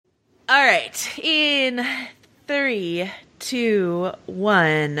All right. In 3, 2,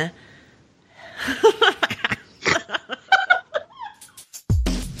 1.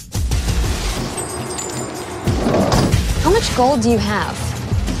 How much gold do you have?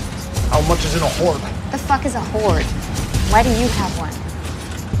 How much is in a hoard? The fuck is a hoard? Why do you have one?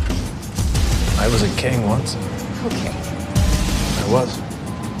 I was a king once. Okay. I was.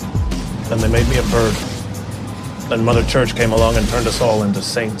 Then they made me a bird. Then Mother Church came along and turned us all into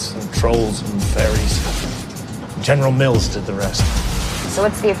saints and trolls and fairies. General Mills did the rest. So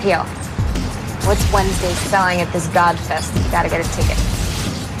what's the appeal? What's Wednesday selling at this God Fest? You gotta get a ticket.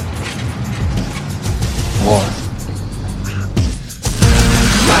 War.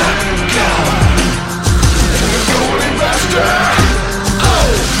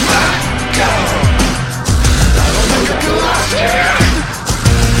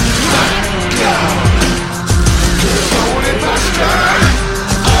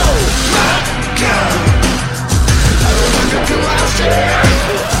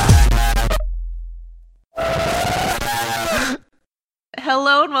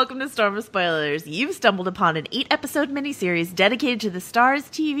 Hello and welcome to Storm of Spoilers. You've stumbled upon an 8-episode miniseries dedicated to the Starz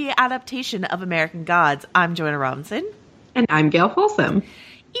TV adaptation of American Gods. I'm Joanna Robinson. And I'm Gail Folsom.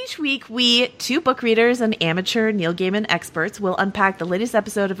 Each week, we, two book readers and amateur Neil Gaiman experts, will unpack the latest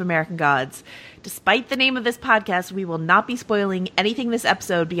episode of American Gods. Despite the name of this podcast, we will not be spoiling anything this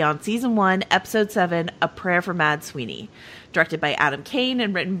episode beyond Season 1, Episode 7, A Prayer for Mad Sweeney, directed by Adam Kane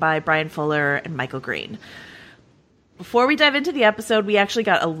and written by Brian Fuller and Michael Green. Before we dive into the episode, we actually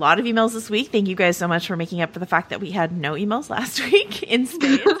got a lot of emails this week. Thank you guys so much for making up for the fact that we had no emails last week in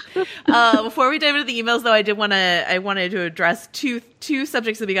spades. Before we dive into the emails, though, I wanted to address two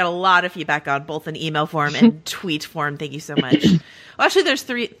subjects that we got a lot of feedback on, both in email form and tweet form. Thank you so much. Well, actually, there's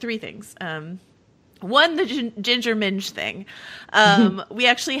three things. One, the ginger minge thing. We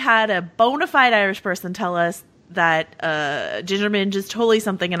actually had a bona fide Irish person tell us that ginger minge is totally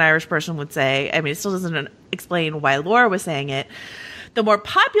something an Irish person would say. I mean, it still doesn't explain why Laura was saying it. The more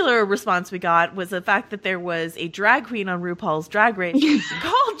popular response we got was the fact that there was a drag queen on RuPaul's Drag Race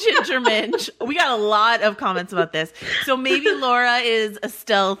called Ginger Minge. We got a lot of comments about this. So maybe Laura is a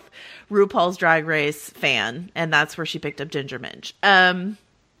stealth RuPaul's Drag Race fan, and that's where she picked up Ginger Minge. I'm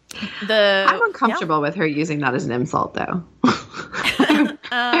uncomfortable with her using that as an insult, though.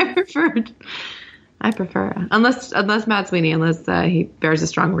 I prefer unless Matt Sweeney, unless he bears a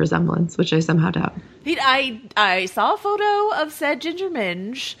strong resemblance, which I somehow doubt. I saw a photo of said Ginger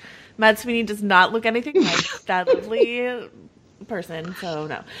Minge. Matt Sweeney does not look anything like that lovely person, so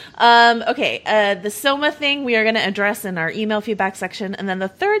no. The Soma thing we are going to address in our email feedback section, and then the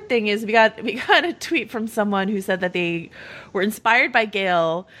third thing is we got a tweet from someone who said that they were inspired by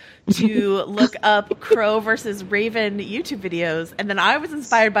Gail to look up Crow versus Raven YouTube videos, and then I was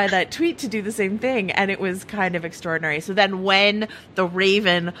inspired by that tweet to do the same thing, and it was kind of extraordinary. So then when the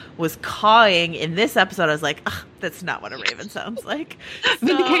Raven was cawing in this episode, I was like, that's not what a Raven sounds like.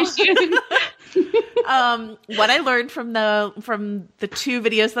 Vindication. What I learned from the two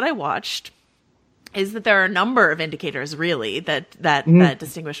videos that I watched is that there are a number of indicators, really, that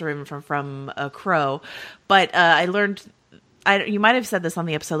distinguish a Raven from a crow. But I learned, you might have said this on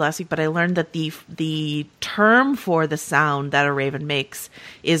the episode last week, but I learned that the term for the sound that a Raven makes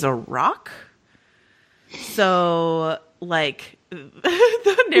is a rock. So, like,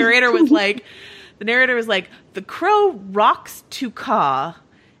 the narrator was like, the crow rocks to caw,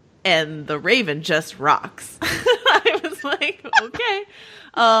 and the Raven just rocks. I was like, okay.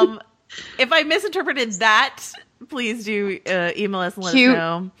 If I misinterpreted that, please do email us and let us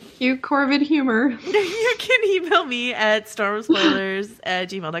know. Cute Corvid humor. You can email me at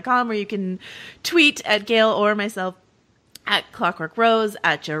stormspoilers@gmail.com, or you can tweet at Gail or myself at Clockwork Rose,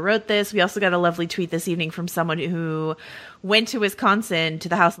 at Joe Wrote This. We also got a lovely tweet this evening from someone who went to Wisconsin to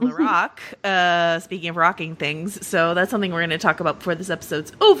the House on the Rock, speaking of rocking things. So that's something we're going to talk about before this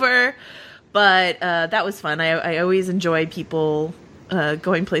episode's over. But that was fun. I always enjoy people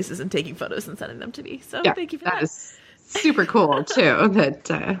going places and taking photos and sending them to me. So thank you for that. That is super cool, too, that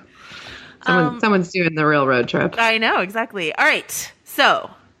someone's doing the real road trip. I know, exactly. All right.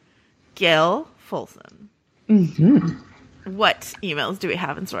 So, Gail Folsom. Mm-hmm. What emails do we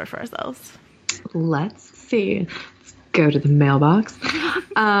have in store for ourselves? Let's see. Let's go to the mailbox.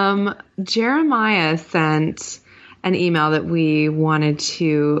 Jeremiah sent an email that we wanted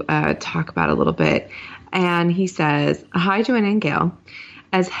to talk about a little bit. And he says, "Hi, Joanna and Gail.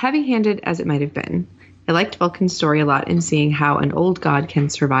 As heavy-handed as it might have been, I liked Vulcan's story a lot in seeing how an old god can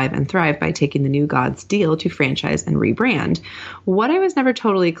survive and thrive by taking the new god's deal to franchise and rebrand. What I was never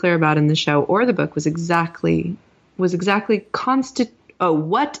totally clear about in the show or the book was exactly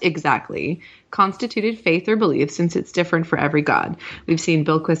what exactly constituted faith or belief, since it's different for every god? We've seen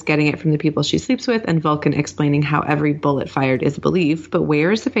Bilquis getting it from the people she sleeps with, and Vulcan explaining how every bullet fired is a belief, but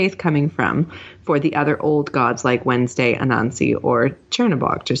where is the faith coming from for the other old gods like Wednesday, Anansi, or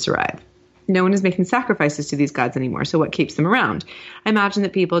Chernobog to survive? No one is making sacrifices to these gods anymore, so what keeps them around? I imagine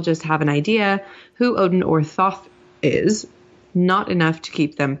that people just have an idea who Odin or Thoth is, not enough to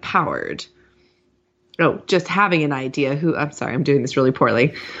keep them powered. Oh, just having an idea who... I'm sorry, I'm doing this really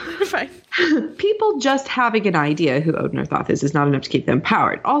poorly. Fine. People just having an idea who Odin or Thoth is not enough to keep them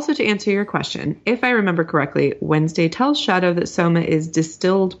powered. Also, to answer your question, if I remember correctly, Wednesday tells Shadow that Soma is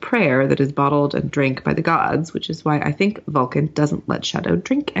distilled prayer that is bottled and drank by the gods, which is why I think Vulcan doesn't let Shadow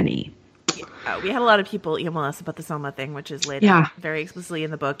drink any. We had a lot of people email us about the Soma thing, which is laid out very explicitly in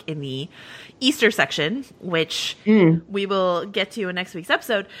the book in the Easter section, which we will get to in next week's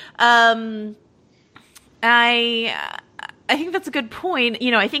episode. I think that's a good point.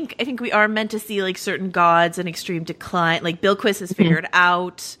 I think we are meant to see like certain gods in extreme decline. Like Bilquis has figured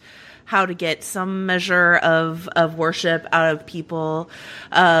out how to get some measure of worship out of people.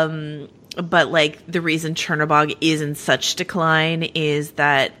 But like the reason Chernobog is in such decline is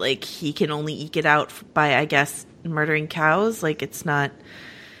that like he can only eke it out by, I guess, murdering cows. Like it's not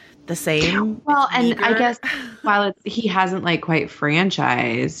the same. Well, and I guess while he hasn't like quite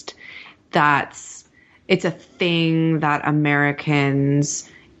franchised, it's a thing that Americans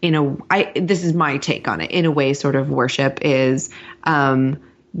this is my take on it, in a way sort of worship is,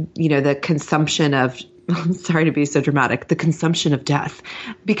 the consumption of, sorry to be so dramatic, the consumption of death,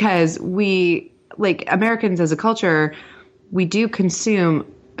 because we, like Americans as a culture, we do consume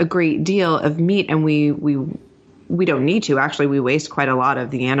a great deal of meat, and we don't need to. Actually, we waste quite a lot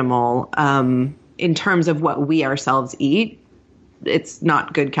of the animal in terms of what we ourselves eat. It's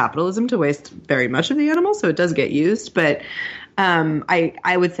not good capitalism to waste very much of the animal, so it does get used. But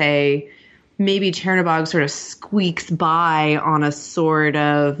I would say maybe Chernobog sort of squeaks by on a sort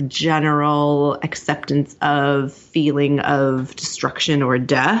of general acceptance of feeling of destruction or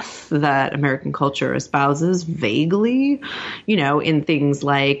death that American culture espouses vaguely, in things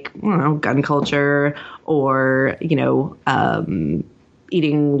like, gun culture or,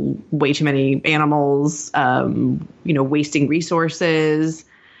 eating way too many animals, wasting resources.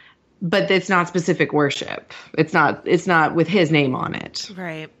 But it's not specific worship. It's not with his name on it.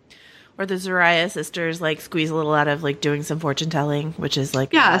 Right. Or the Zariah sisters like squeeze a little out of like doing some fortune telling, which is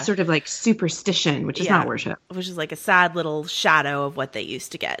like sort of like superstition, which is not worship, which is like a sad little shadow of what they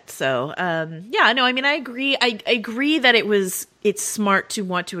used to get. So I agree. I agree that it's smart to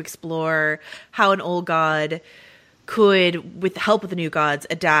want to explore how an old god could, with the help of the new gods,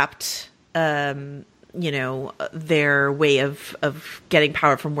 adapt their way of getting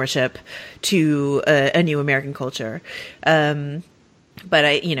power from worship to a new American culture. But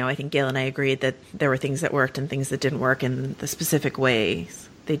I think Gail and I agreed that there were things that worked and things that didn't work in the specific ways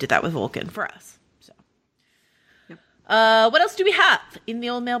they did that with Vulcan for us. So, yep. What else do we have in the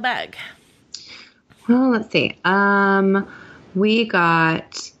old mailbag? Well, let's see. We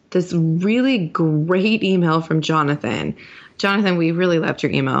got this really great email from Jonathan. Jonathan, we really loved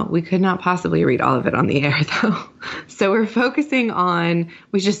your email. We could not possibly read all of it on the air, though. So we're focusing on,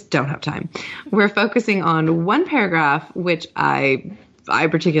 we just don't have time. We're focusing on one paragraph, which I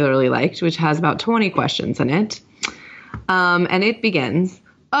particularly liked, which has about 20 questions in it. And it begins,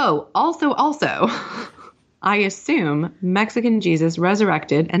 also, I assume Mexican Jesus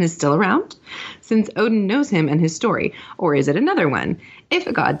resurrected and is still around, since Odin knows him and his story. Or is it another one? If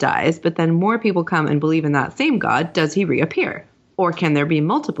a god dies, but then more people come and believe in that same god, does he reappear? Or can there be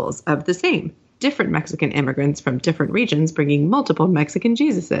multiples of the same? Different Mexican immigrants from different regions bringing multiple Mexican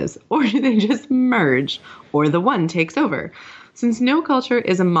Jesuses? Or do they just merge? Or the one takes over? Since no culture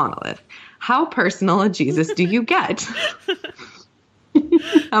is a monolith, how personal a Jesus do you get?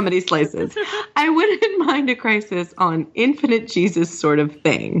 How many slices? I wouldn't mind a crisis on infinite Jesus sort of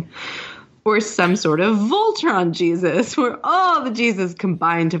thing. Or some sort of Voltron Jesus, where all the Jesus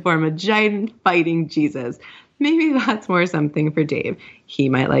combine to form a giant fighting Jesus. Maybe that's more something for Dave. He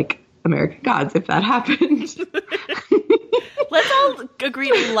might like American Gods if that happened. Let's all agree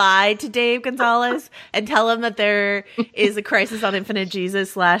to lie to Dave Gonzalez and tell him that there is a crisis on Infinite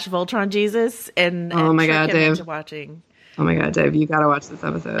Jesus / Voltron Jesus, and oh my God, Dave, into watching. Oh my God, Dave, you gotta watch this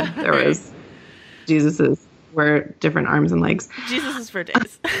episode. There was Jesuses were different arms and legs. Jesus is for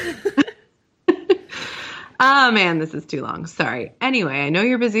days. Oh man, this is too long. Sorry. Anyway, I know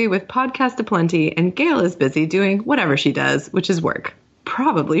you're busy with podcast aplenty, and Gail is busy doing whatever she does, which is work.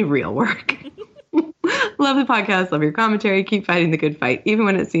 Probably real work. Love the podcast. Love your commentary. Keep fighting the good fight, even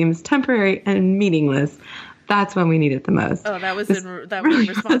when it seems temporary and meaningless. That's when we need it the most. Oh, that was in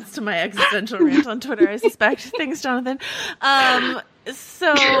response to my existential rant on Twitter, I suspect. Thanks, Jonathan.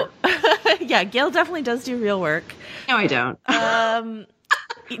 So, yeah, Gail definitely does do real work. No, I don't.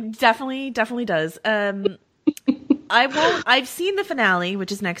 Definitely does. I've seen the finale,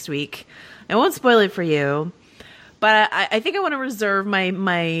 which is next week. I won't spoil it for you, but I think I want to reserve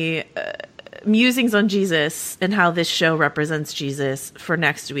my musings on Jesus and how this show represents Jesus for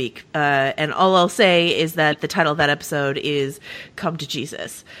next week. And all I'll say is that the title of that episode is Come to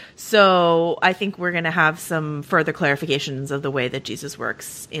Jesus. So I think we're going to have some further clarifications of the way that Jesus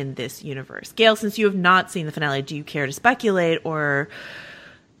works in this universe. Gail, since you have not seen the finale, do you care to speculate or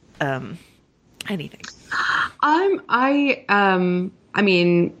anything? I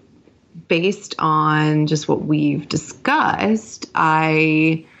mean, based on just what we've discussed,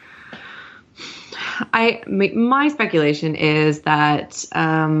 my speculation is that,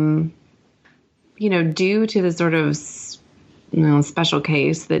 due to the sort of, special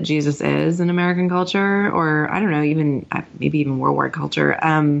case that Jesus is in American culture, or I don't know, maybe even world war culture,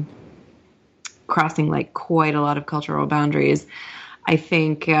 crossing like quite a lot of cultural boundaries, I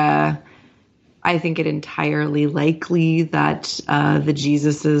think it entirely likely that the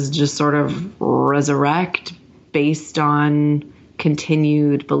Jesuses just sort of resurrect based on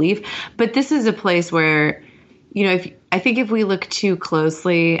continued belief. But this is a place where, if we look too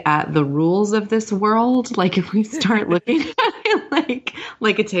closely at the rules of this world, like if we start looking at it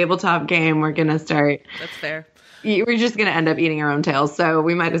like a tabletop game, we're going to start. That's fair. We're just going to end up eating our own tails. So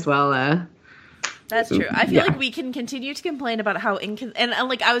we might as well. That's true. I feel like we can continue to complain about how and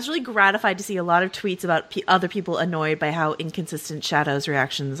I was really gratified to see a lot of tweets about other people annoyed by how inconsistent Shadow's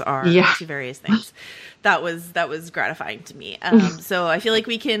reactions are to various things. That was gratifying to me. So I feel like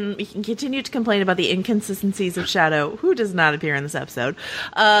we can continue to complain about the inconsistencies of Shadow, who does not appear in this episode.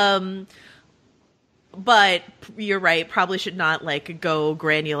 But you're right. Probably should not go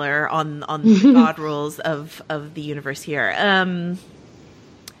granular on the God rules of the universe here.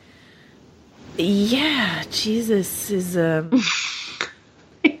 Yeah, Jesus is. I'm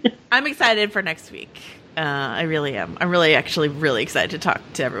excited for next week. I really am. I'm really excited to talk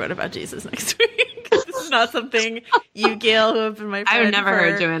to everyone about Jesus next week. This is not something you, Gail, who have been my friend. I've never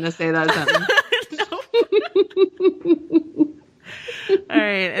heard Joanna say that sentence. No. All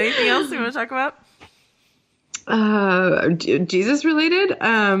right. Anything else you want to talk about? Jesus related.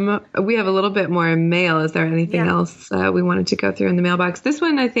 We have a little bit more mail. Is there anything else we wanted to go through in the mailbox? This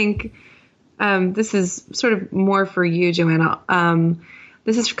one, I think. This is sort of more for you, Joanna.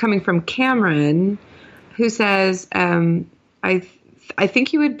 This is coming from Cameron, who says, I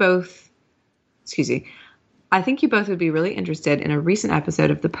think you would both, I think you both would be really interested in a recent episode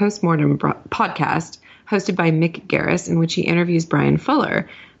of the Postmortem podcast hosted by Mick Garris, in which he interviews Brian Fuller.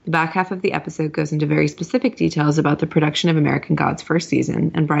 The back half of the episode goes into very specific details about the production of American Gods' first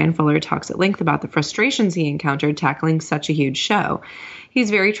season, and Brian Fuller talks at length about the frustrations he encountered tackling such a huge show. He's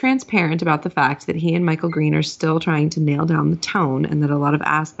very transparent about the fact that he and Michael Green are still trying to nail down the tone, and that a lot of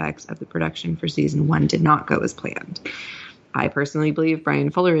aspects of the production for season 1 did not go as planned. I personally believe Brian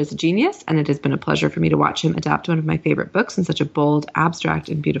Fuller is a genius, and it has been a pleasure for me to watch him adapt one of my favorite books in such a bold, abstract,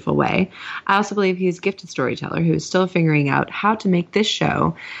 and beautiful way. I also believe he's a gifted storyteller who is still figuring out how to make this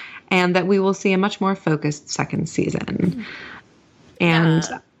show, and that we will see a much more focused second season. And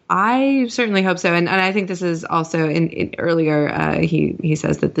I certainly hope so. And I think this is also in earlier, he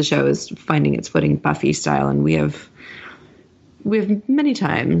says that the show is finding its footing Buffy style, and we have many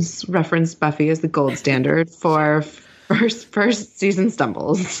times referenced Buffy as the gold standard for first season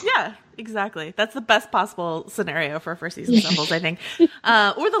stumbles. Yeah, exactly. That's the best possible scenario for first season stumbles, I think.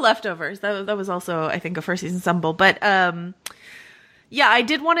 Or The Leftovers. That was also, I think, a first season stumble. But yeah, I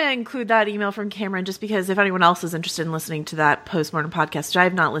did want to include that email from Cameron just because if anyone else is interested in listening to that Postmortem podcast, which I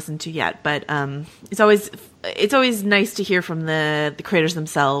have not listened to yet, but it's always nice to hear from the creators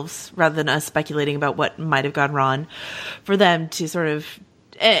themselves rather than us speculating about what might have gone wrong, for them to sort of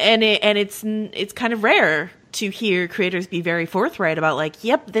and it's kind of rare to hear creators be very forthright about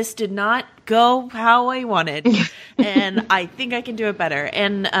yep, this did not go how I wanted, and I think I can do it better.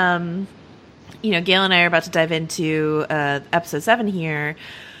 And Gail and I are about to dive into episode 7 here,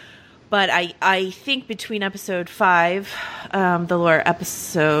 but I think between episode 5, the Laura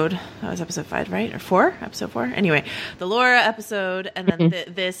episode, that was episode 5, right? Or 4? Episode 4? Anyway, the Laura episode, and then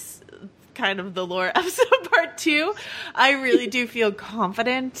this kind of the Laura episode part 2, I really do feel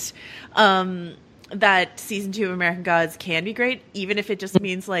confident that season 2 of American Gods can be great, even if it just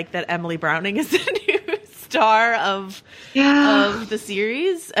means that Emily Browning is the new star of the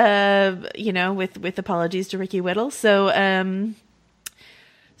series, with apologies to Ricky Whittle. So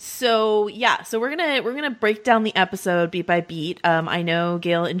So we're gonna break down the episode beat by beat. I know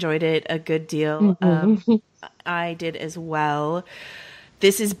Gail enjoyed it a good deal. I did as well.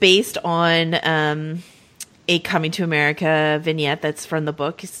 This is based on a Coming to America vignette that's from the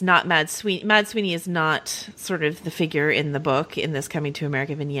book. It's not Mad Sweeney. Mad Sweeney is not sort of the figure in the book in this Coming to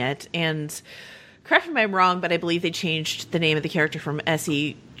America vignette. And correct me if I'm wrong, but I believe they changed the name of the character from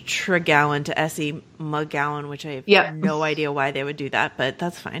Essie Tregowan to Essie McGowan, which I have no idea why they would do that, but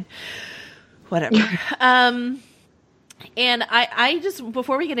that's fine. Whatever. And I just,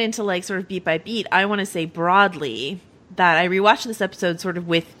 before we get into like sort of beat by beat, I want to say broadly that I rewatched this episode sort of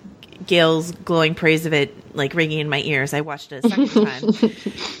with Gail's glowing praise of it like ringing in my ears. I watched it a second time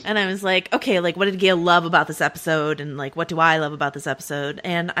and I was like, okay, like what did Gail love about this episode, and like what do I love about this episode?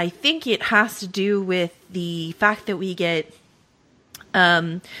 And I think it has to do with the fact that we get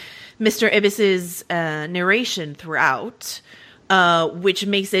Mr. Ibis's narration throughout, which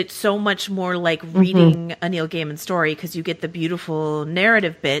makes it so much more like reading a Neil Gaiman story, because you get the beautiful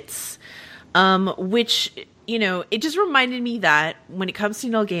narrative bits, which, you know, it just reminded me that when it comes to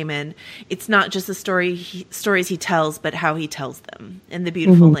Neil Gaiman, it's not just the stories he tells, but how he tells them in the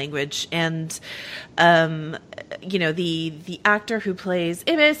beautiful language. And, you know, the actor who plays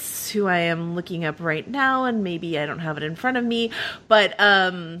Ibis, who I am looking up right now, and maybe I don't have it in front of me, but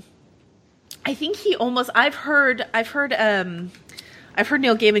I think he almost, I've heard Neil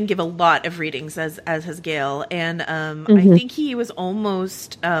Gaiman give a lot of readings, as has Gail, and I think he was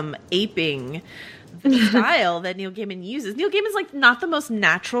almost aping the style that Neil Gaiman uses. Neil Gaiman's like not the most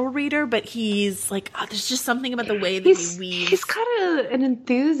natural reader, but he's like, oh, there's just something about the way that he weaves. He's got an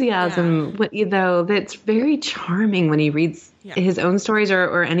enthusiasm, though, that's very charming when he reads his own stories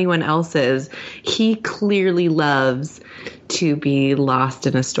or anyone else's. He clearly loves to be lost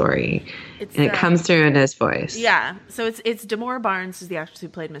in a story. It comes through in his voice. Yeah. So it's Demora Barnes who's the actress who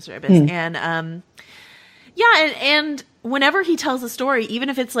played Mr. Ibis. And and whenever he tells a story, even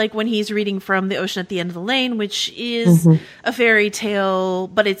if it's like when he's reading from The Ocean at the End of the Lane, which is a fairy tale,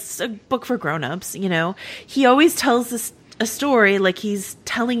 but it's a book for grown-ups, you know, he always tells a story like he's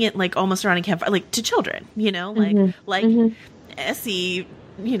telling it like almost around a campfire, like to children, you know, like Essie,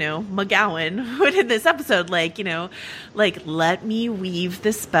 you know, McGowan would in this episode, like, you know, like, let me weave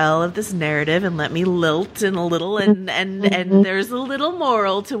the spell of this narrative and let me lilt in a little, and there's a little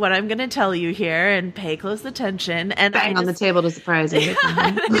moral to what I'm going to tell you here, and pay close attention. And bang on the table to surprise you.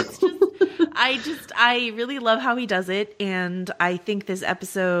 It's just, I really love how he does it. And I think this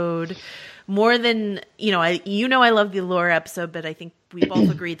episode, more than, you know, I love the lore episode, but I think we both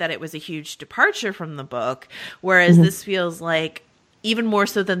agreed that it was a huge departure from the book. Whereas this feels like, even more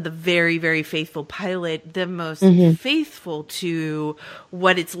so than the very, very faithful pilot, the most faithful to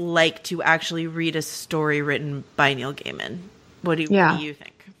what it's like to actually read a story written by Neil Gaiman. What do you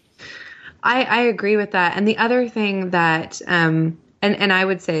think? I agree with that. And the other thing that, and I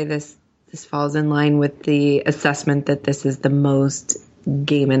would say this falls in line with the assessment that this is the most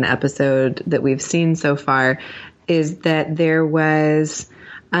Gaiman episode that we've seen so far, is that there was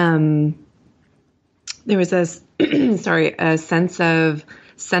a sense of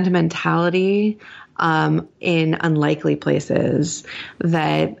sentimentality in unlikely places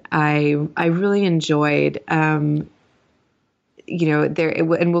that I really enjoyed. And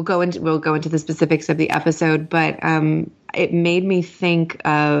we'll go into the specifics of the episode, but it made me think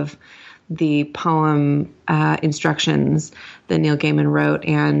of the poem Instructions that Neil Gaiman wrote.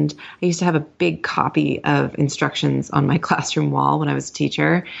 And I used to have a big copy of Instructions on my classroom wall when I was a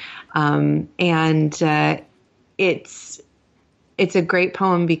teacher. It's a great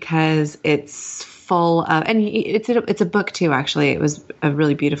poem because it's full of, and it's a book too, actually. It was a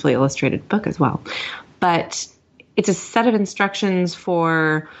really beautifully illustrated book as well. But it's a set of instructions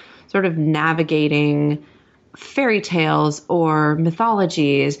for sort of navigating fairy tales or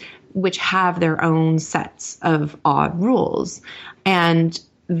mythologies, which have their own sets of odd rules. And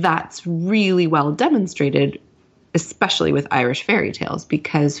that's really well demonstrated, especially with Irish fairy tales,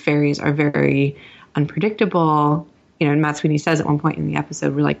 because fairies are very unpredictable. You know, and Matt Sweeney says at one point in the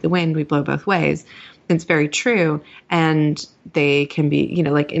episode, we're like the wind, we blow both ways. And it's very true. And they can be, you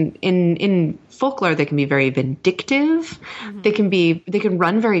know, like in folklore, they can be very vindictive. They can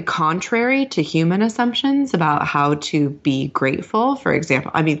run very contrary to human assumptions about how to be grateful. For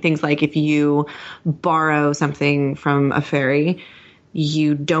example, I mean, things like if you borrow something from a fairy,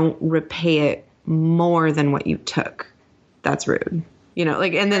 you don't repay it more than what you took. That's rude. You know,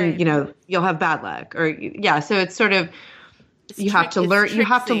 like, and then, you know, you'll have bad luck, or so it's sort of, you have to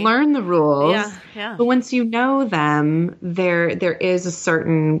learn the rules. Yeah. But once you know them, there is a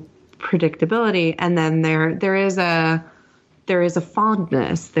certain predictability. And then there is a there is a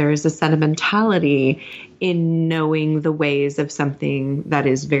fondness, there is a sentimentality in knowing the ways of something that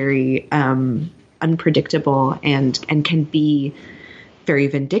is very unpredictable and can be very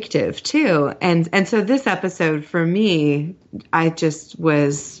vindictive too. And so this episode for me, I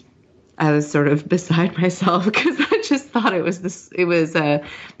was sort of beside myself because I just thought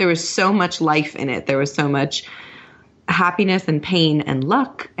there was so much life in it. There was so much happiness and pain and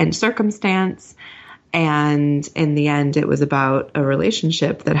luck and circumstance. And in the end, it was about a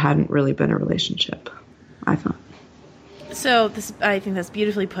relationship that hadn't really been a relationship, I thought. So I think that's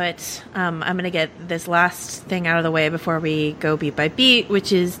beautifully put. I'm going to get this last thing out of the way before we go beat by beat,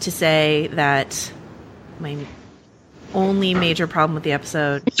 which is to say that my only major problem with the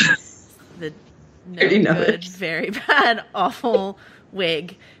episode is the no good, very bad, awful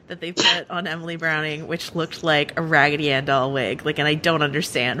wig that they put on Emily Browning, which looked like a Raggedy Ann doll wig. And I don't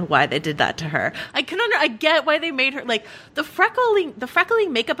understand why they did that to her. I get why they made her the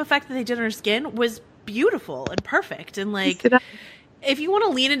freckling makeup effect that they did on her skin was beautiful and perfect. And if you want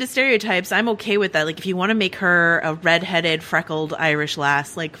to lean into stereotypes, I'm okay with that. If you want to make her a redheaded, freckled Irish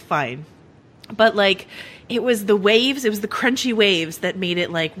lass, fine. But it was the waves, it was the crunchy waves that made it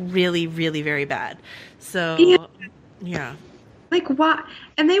really, really very bad. So yeah. What?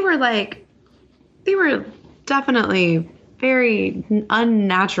 And they were definitely very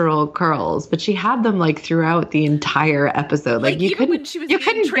unnatural curls, but she had them throughout the entire episode. You couldn't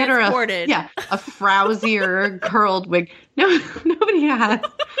get her a frowsier curled wig. No, nobody had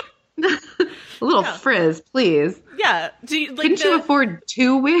a little frizz, please. Yeah. Couldn't you afford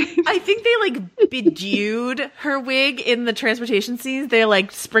 2 wigs? I think they bedewed her wig in the transportation scenes. They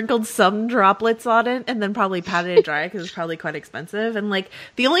sprinkled some droplets on it and then probably patted it dry because it's probably quite expensive. And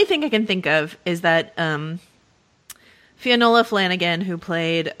the only thing I can think of is that Fionnuala Flanagan, who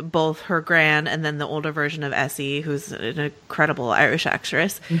played both her gran and then the older version of Essie, who's an incredible Irish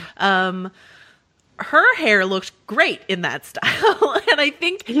actress, her hair looked great in that style. And I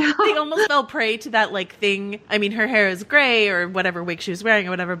think they almost fell prey to that thing. I mean, her hair is gray or whatever wig she was wearing or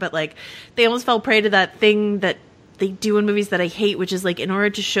whatever, but they almost fell prey to that thing that they do in movies that I hate, which is in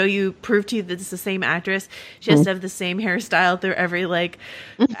order to prove to you that it's the same actress, she has to have the same hairstyle through every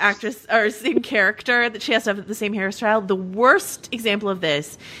actress or same character, that she has to have the same hairstyle. The worst example of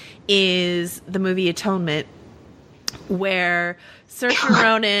this is the movie Atonement, where Saoirse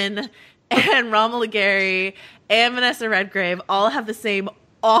Ronan and Romola Gary and Vanessa Redgrave all have the same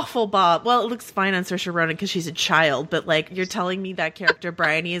awful bob. Well, it looks fine on Saoirse Ronan because she's a child, but you're telling me that character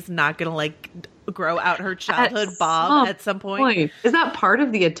Bryony is not going to grow out her childhood bob at some point? Is that part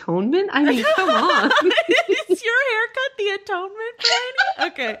of the atonement? I mean, come on. Is your haircut the atonement,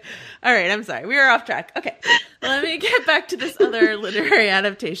 Bryony? Okay. All right. I'm sorry. We were off track. Okay. Let me get back to this other literary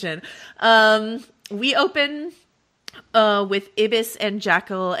adaptation. We open with Ibis and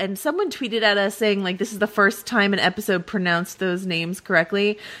Jackal, and someone tweeted at us saying this is the first time an episode pronounced those names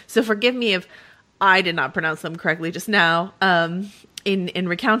correctly. So forgive me if I did not pronounce them correctly just now in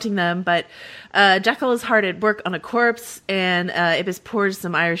recounting them. But Jackal is hard at work on a corpse, and Ibis pours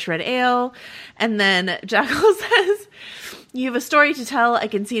some Irish red ale, and then Jackal says, "You have a story to tell. I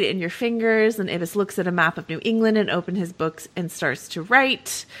can see it in your fingers." And Ibis looks at a map of New England and opens his books and starts to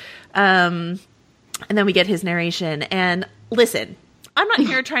write. And then we get his narration. And listen, I'm not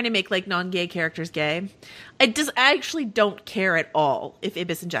here trying to make non-gay characters gay. I actually don't care at all if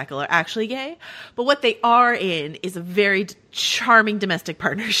Ibis and Jackal are actually gay. But what they are in is a very charming domestic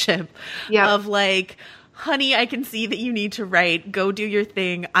partnership of honey, I can see that you need to write. Go do your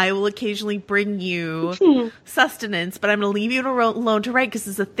thing. I will occasionally bring you sustenance, but I'm going to leave you alone to write because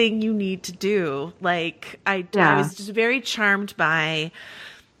it's a thing you need to do. I was just very charmed by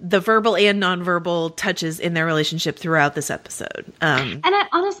the verbal and nonverbal touches in their relationship throughout this episode. And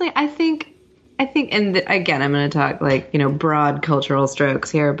I think, and again, I'm going to talk broad cultural strokes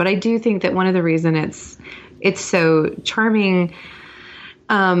here, but I do think that one of the reasons it's so charming,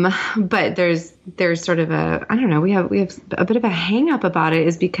 but there's sort of we have a bit of a hang up about it,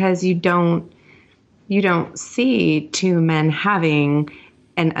 is because you don't see two men having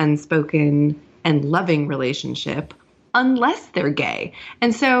an unspoken and loving relationship unless they're gay.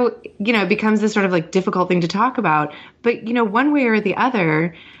 And so, it becomes this sort of difficult thing to talk about. But, one way or the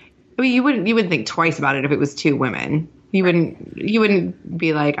other, I mean, you wouldn't think twice about it if it was 2 women. You wouldn't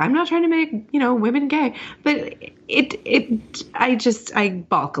be I'm not trying to make, women gay. But I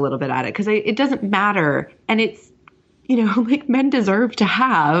balk a little bit at it because it doesn't matter. And it's, men deserve to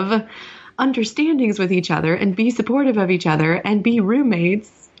have understandings with each other and be supportive of each other and be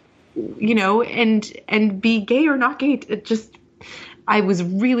roommates, and be gay or not gay. I was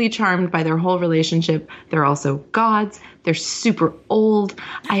really charmed by their whole relationship. They're also gods. They're super old.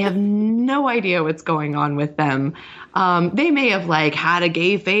 I have no idea what's going on with them. They may have like had a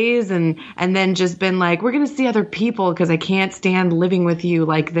gay phase and then just been like, we're going to see other people because I can't stand living with you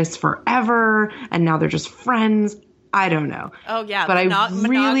like this forever. And now they're just friends. I don't know. Oh yeah, but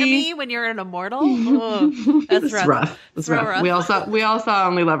monogamy when you're an immortal. Oh, that's rough. It's rough. We all saw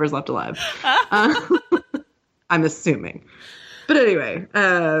Only Lovers Left Alive. I'm assuming, but anyway,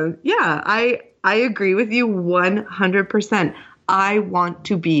 I agree with you 100%. I want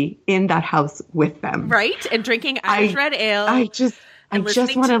to be in that house with them, right? And drinking Irish red ale. I just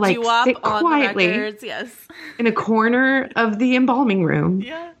want to like sit quietly, yes, in a corner of the embalming room.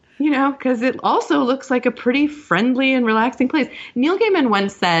 Yeah. You know, because it also looks like a pretty friendly and relaxing place. Neil Gaiman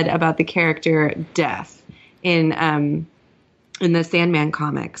once said about the character Death in the Sandman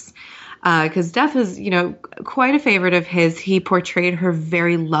comics, because Death is, you know, quite a favorite of his. He portrayed her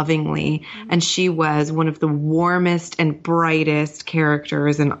very lovingly, and she was one of the warmest and brightest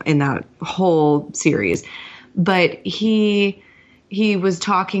characters in that whole series. But he was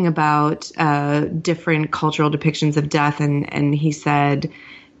talking about different cultural depictions of death, and he said,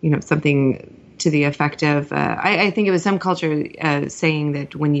 you know, something to the effect of, I think it was some culture saying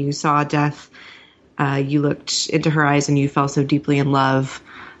that when you saw death, you looked into her eyes and you fell so deeply in love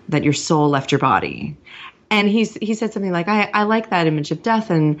that your soul left your body. And he said something like, I like that image of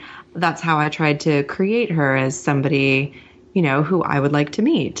death, and that's how I tried to create her as somebody, you know, who I would like to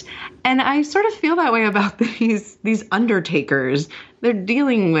meet. And I sort of feel that way about these undertakers. They're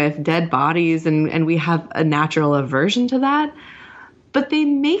dealing with dead bodies, and we have a natural aversion to that. But they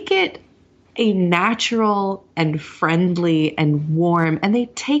make it a natural and friendly and warm, and they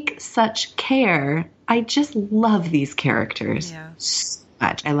take such care. I just love these characters so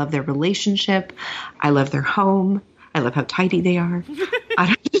much. I love their relationship. I love their home. I love how tidy they are.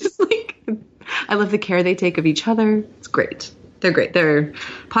 I love the care they take of each other. It's great. They're great. They're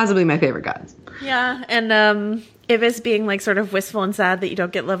possibly my favorite gods. Yeah, and Ibis being like sort of wistful and sad that you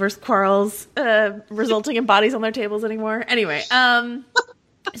don't get lovers' quarrels resulting in bodies on their tables anymore. Anyway,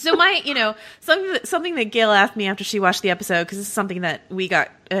 so my, you know, something that Gail asked me after she watched the episode, because this is something that we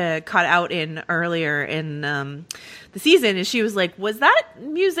got caught out in earlier in the season, is she was like, was that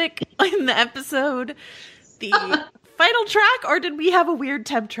music in the episode the final track, or did we have a weird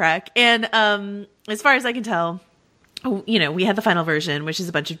temp track? And as far as I can tell, you know, we had the final version, which is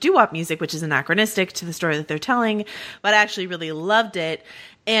a bunch of doo-wop music, which is anachronistic to the story that they're telling, but I actually really loved it.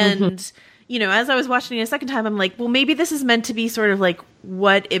 And, you know, as I was watching it a second time, I'm like, well, maybe this is meant to be sort of like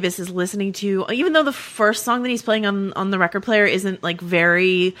what Ibis is listening to, even though the first song that he's playing on the record player isn't like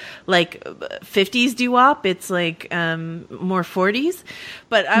very like 50s doo-wop. It's like more 40s.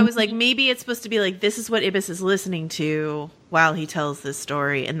 But I was like, maybe it's supposed to be like, this is what Ibis is listening to while he tells this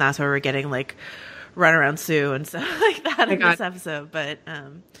story. And that's where we're getting like Run Around Sue and stuff like that in this episode. But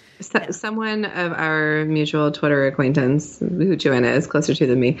someone of our mutual Twitter acquaintance, who Joanna is closer to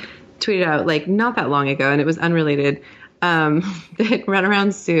than me, tweeted out like not that long ago, and it was unrelated, that Run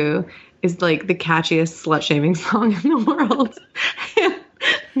Around Sue is like the catchiest slut shaming song in the world. And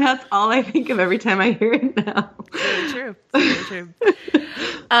that's all I think of every time I hear it now. Very true. Very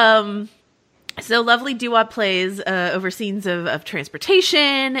true. So lovely doo-wop plays over scenes of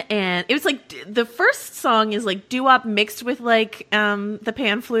transportation, and it was like the first song is like doo-wop mixed with like the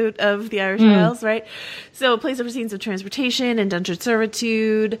pan flute of the Irish Isles, right? So it plays over scenes of transportation, indentured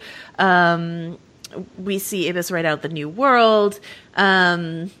servitude. We see Ibis write out the New World,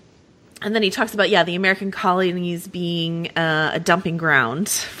 and then he talks about the American colonies being a dumping ground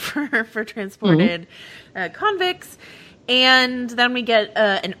for transported convicts. And then we get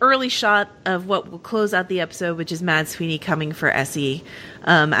an early shot of what will close out the episode, which is Mad Sweeney coming for Essie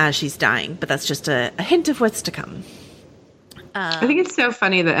as she's dying. But that's just a hint of what's to come. I think it's so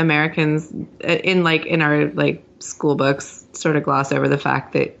funny that Americans in our school books sort of gloss over the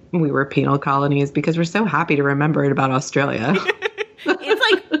fact that we were penal colonies because we're so happy to remember it about Australia.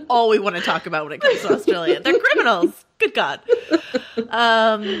 It's like all we want to talk about when it comes to Australia. They're criminals. Good God.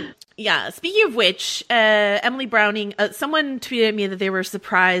 Speaking of which, Emily Browning, someone tweeted me that they were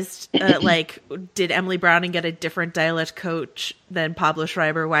surprised, did Emily Browning get a different dialect coach than Pablo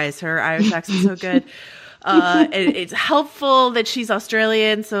Schreiber? Why is her Irish accent so good? It's helpful that she's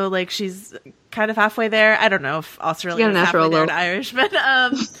Australian, so like she's kind of halfway there. I don't know if Australian is halfway there to Irish, but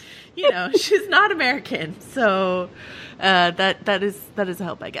she's not American, so that is a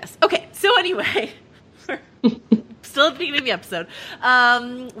help, I guess. Okay, so anyway. Still at the beginning of the episode,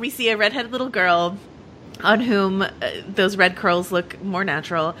 we see a redheaded little girl on whom those red curls look more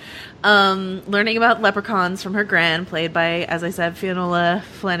natural. Learning about leprechauns from her gran, played by, as I said, Fionnuala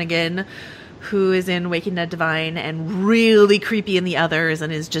Flanagan, who is in Waking Ned Divine and really creepy in the others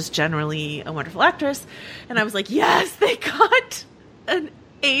and is just generally a wonderful actress. And I was like, yes, they got an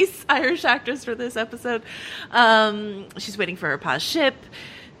ace Irish actress for this episode. She's waiting for her pa's ship.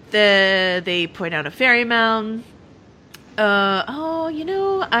 They point out a fairy mound.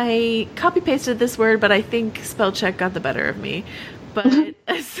 I copy-pasted this word, but I think spell check got the better of me. But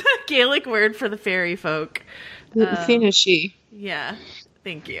it's a Gaelic word for the fairy folk. Fianna-she. Yeah,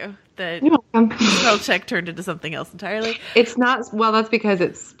 thank you. The You're welcome. spell check turned into something else entirely. It's not, well, that's because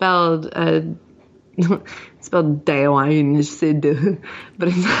it's spelled Daewine, but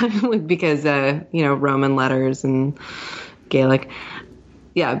it's not because, Roman letters and Gaelic.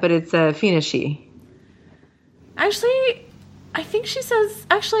 Yeah, but it's Fianna-she. Actually, I think she says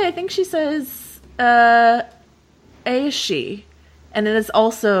a she. And it is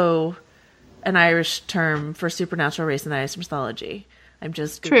also an Irish term for supernatural race in Irish mythology. I'm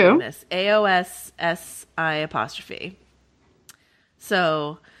just Googling this. AOSSI'.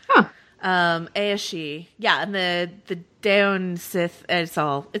 So, a she. Yeah, and the Daon Sith,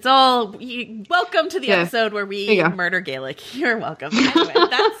 welcome to the episode where we murder Gaelic. You're welcome. Anyway,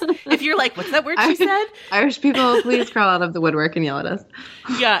 if you're like, what's that word she said? Irish people, please crawl out of the woodwork and yell at us.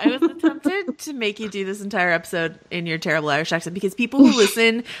 Yeah, I was attempted to make you do this entire episode in your terrible Irish accent because people who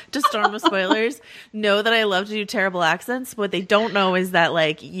listen to Storm of Spoilers know that I love to do terrible accents. What they don't know is that,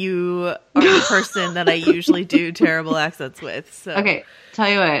 like, you are the person that I usually do terrible accents with. So. Okay, tell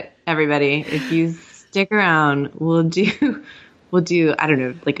you what, everybody, if you stick around, we'll do I don't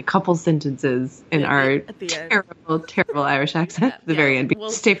know, like a couple sentences in our terrible Irish accent at the very end.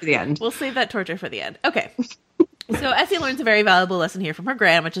 Stay for the end. We'll save that torture for the end. Okay. So Essie learns a very valuable lesson here from her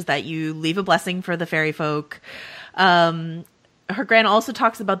gran, which is that you leave a blessing for the fairy folk. Her gran also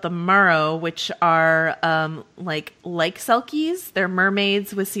talks about the Murrow, which are like selkies. They're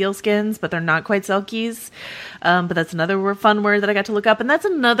mermaids with seal skins, but they're not quite selkies. But that's another fun word that I got to look up. And that's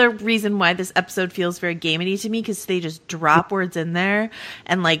another reason why this episode feels very gamey to me, because they just drop words in there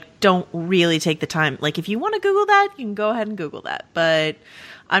and like don't really take the time. Like if you want to Google that, you can go ahead and Google that. But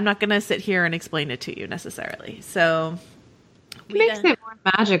I'm not going to sit here and explain it to you necessarily. So... It makes it more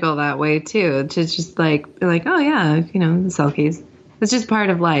magical that way too. To just like, oh yeah, the selkies. It's just part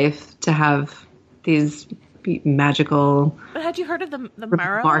of life to have these magical. But had you heard of the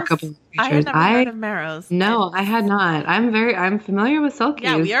Marrows? Remarkable creatures. I had never heard of Marrows. No, I had not. I'm familiar with selkies.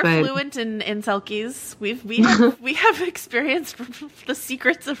 Yeah, we are fluent in selkies. We have experienced the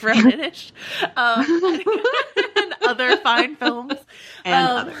secrets of Romantish and other fine films and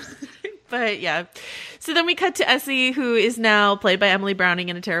others. But yeah. So then we cut to Essie, who is now played by Emily Browning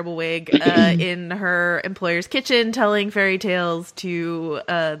in a terrible wig, in her employer's kitchen, telling fairy tales to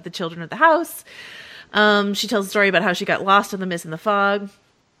the children of the house. She tells a story about how she got lost in the mist and the fog.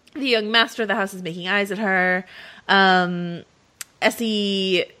 The young master of the house is making eyes at her. Essie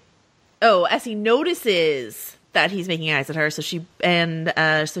notices that he's making eyes at her, so she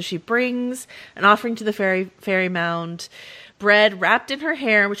brings an offering to the fairy mound. Bread wrapped in her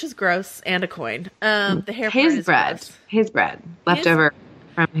hair, which is gross, and a coin. The hair part is gross. His bread left over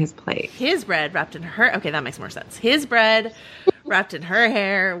from his plate. His bread wrapped in her. Okay, that makes more sense. His bread wrapped in her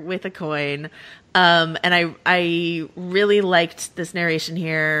hair with a coin. And I really liked this narration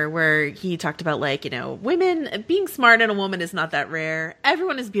here where he talked about women being smart in a woman is not that rare.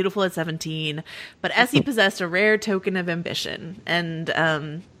 Everyone is beautiful at 17, but Essie possessed a rare token of ambition, and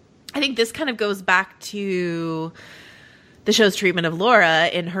I think this kind of goes back to the show's treatment of Laura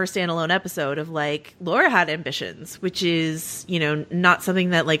in her standalone episode of Laura had ambitions, which is, not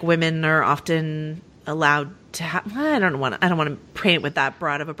something that women are often allowed to have. I don't want to paint it with that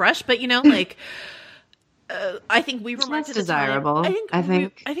broad of a brush, but I think we remarked at the desirable. Time. I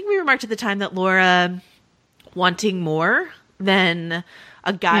think we remarked at the time that Laura wanting more than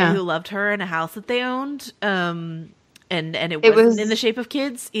a guy who loved her in a house that they owned. And it wasn't in the shape of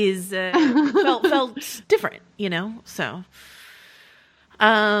kids is felt different, so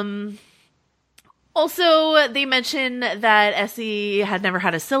also they mention that Essie had never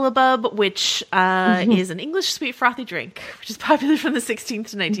had a syllabub, which is an English sweet frothy drink, which is popular from the 16th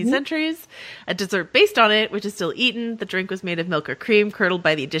to 19th centuries. A dessert based on it, which is still eaten. The drink was made of milk or cream, curdled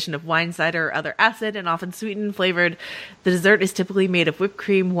by the addition of wine cider or other acid, and often sweetened and flavored. The dessert is typically made of whipped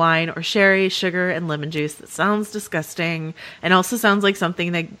cream, wine, or sherry, sugar, and lemon juice. That sounds disgusting, and also sounds like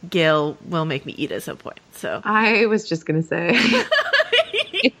something that Gail will make me eat at some point. So I was just going to say...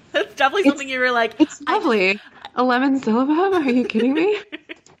 That's definitely something you were like... It's lovely. A lemon syllabub? Are you kidding me?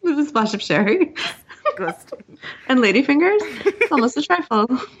 With a splash of sherry? Ghosting. And ladyfingers? It's almost a trifle.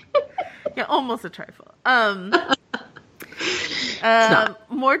 Yeah, almost a trifle.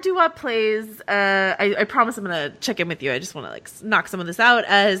 More doo-wop plays. I promise I'm going to check in with you. I just want to like knock some of this out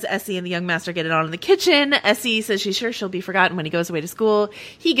as Essie and the young master get it on in the kitchen. Essie says she's sure she'll be forgotten when he goes away to school.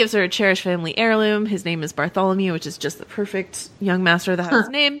 He gives her a cherished family heirloom. His name is Bartholomew, which is just the perfect young master that has his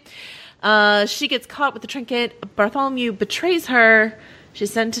name. She gets caught with the trinket. Bartholomew betrays her.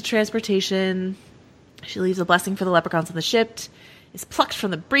 She's sent to transportation. She leaves a blessing for the leprechauns on the ship. Is plucked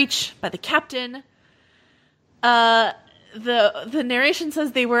from the breach by the captain. The narration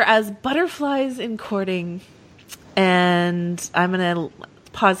says they were as butterflies in courting, and I'm gonna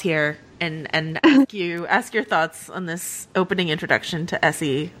pause here and ask your thoughts on this opening introduction to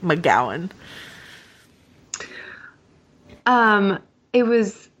Essie McGowan. It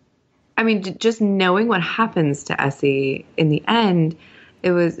was, I mean, just knowing what happens to Essie in the end,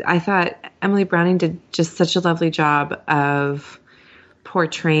 I thought Emily Browning did just such a lovely job of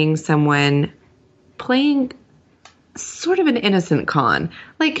portraying someone playing sort of an innocent con.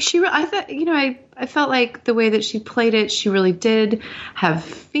 Like I thought, I felt like the way that she played it, she really did have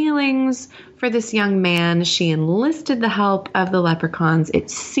feelings for this young man. She enlisted the help of the leprechauns. It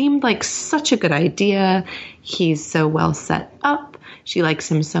seemed like such a good idea. He's so well set up. She likes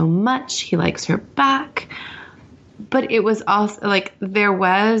him so much. He likes her back. But it was also like, there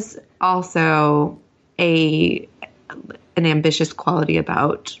was also an ambitious quality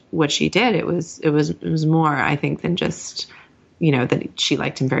about what she did. It was more, I think, than just, that she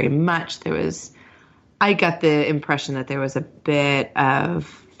liked him very much. I got the impression that there was a bit of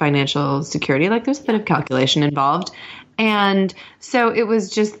financial security, like there's a bit of calculation involved. And so it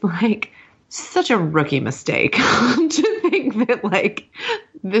was just like such a rookie mistake to think that like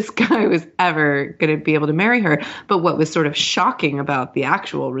this guy was ever going to be able to marry her. But what was sort of shocking about the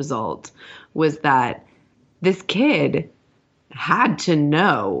actual result was that this kid had to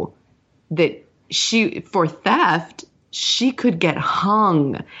know that for theft, she could get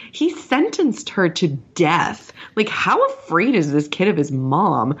hung. He sentenced her to death. Like, how afraid is this kid of his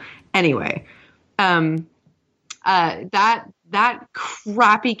mom? Anyway, that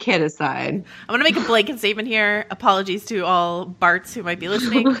crappy kid aside. I'm going to make a blanket statement here. Apologies to all Barts who might be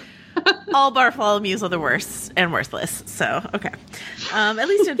listening. All Bartholomews are the worst and worthless. So, okay. At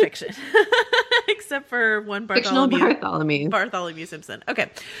least in fiction. Except for one Bartholomew. Bartholomew Simpson. Okay.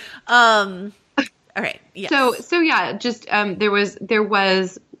 All right. Yes. So yeah, just there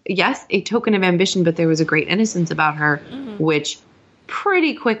was yes, a token of ambition, but there was a great innocence about her, which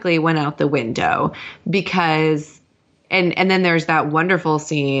pretty quickly went out the window because and then there's that wonderful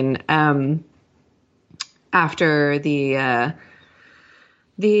scene after the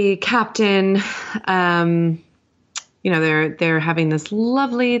captain they're having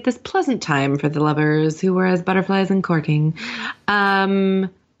this pleasant time for the lovers who were as butterflies in courting. And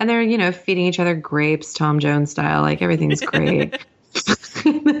they're, feeding each other grapes, Tom Jones style, like everything's great.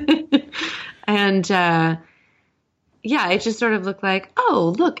 And, it just sort of looked like,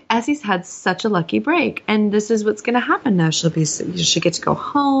 oh, look, Essie's had such a lucky break. And this is what's going to happen now. She'll get to go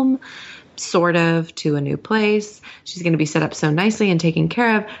home, sort of, to a new place. She's going to be set up so nicely and taken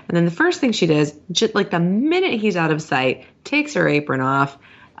care of. And then the first thing she does, just like the minute he's out of sight, takes her apron off,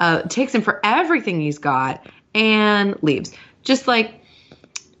 takes him for everything he's got, and leaves. Just like,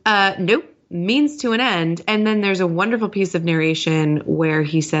 nope, means to an end. And then there's a wonderful piece of narration where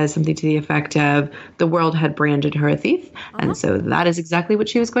he says something to the effect of, the world had branded her a thief. And so that is exactly what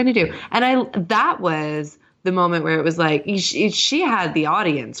she was going to do. And that was the moment where it was like, she had the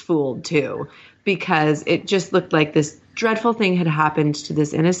audience fooled too, because it just looked like this dreadful thing had happened to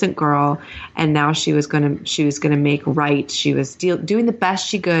this innocent girl. And now she was going to make right. She was doing the best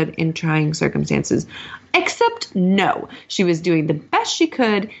she could in trying circumstances. Except no, she was doing the best she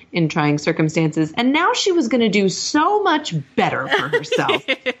could in trying circumstances, and now she was going to do so much better for herself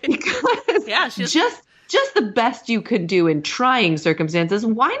because just the best you could do in trying circumstances.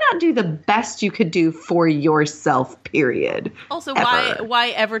 Why not do the best you could do for yourself? Period. Also,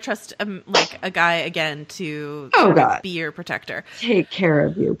 why ever trust a guy again to be your protector? Take care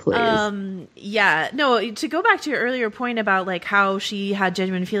of you, please. To go back to your earlier point about like how she had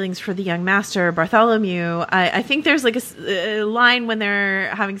genuine feelings for the young master Bartholomew, I think there's like a line when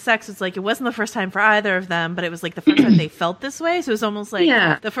they're having sex. It's like it wasn't the first time for either of them, but it was like the first time they felt this way. So it was almost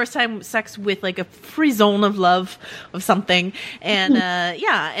like the first time sex with like a free zone of love of something, and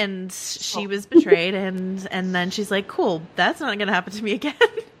and she was betrayed, and then she's like, cool, that's not gonna happen to me again.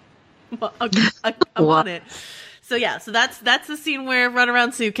 I want it. So that's the scene where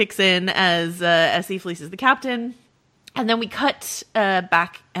Runaround Sue kicks in as Essie fleeces the captain. And then we cut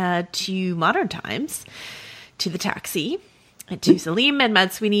back to modern times, to the taxi, to Salim and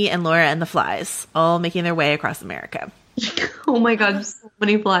Mad Sweeney and Laura and the flies, all making their way across America. Oh my God, so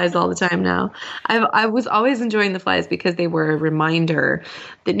many flies all the time now. I was always enjoying the flies because they were a reminder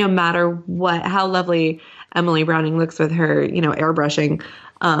that no matter how lovely Emily Browning looks with her, airbrushing,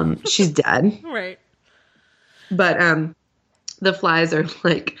 she's dead. Right. But the flies are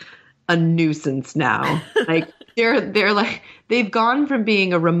like a nuisance now. Like they're like, they've gone from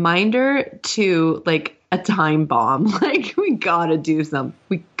being a reminder to like a time bomb. Like we gotta do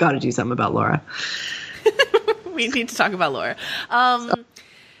something about Laura. We need to talk about Laura.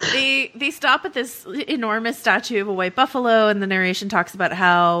 They stop at this enormous statue of a white buffalo, and the narration talks about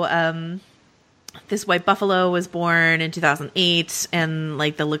how this white buffalo was born in 2008, and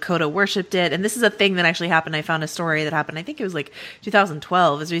like the Lakota worshipped it. And this is a thing that actually happened. I found a story that happened, I think it was like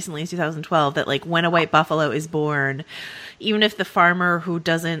 2012, as recently as 2012, that like when a white buffalo is born, even if the farmer who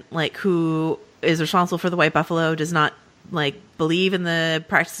is responsible for the white buffalo does not like believe in the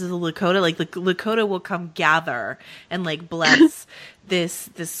practices of Lakota, like the Lakota will come gather and like bless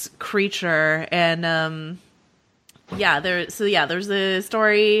this creature. And there's a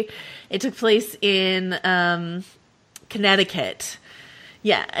story. It took place in Connecticut.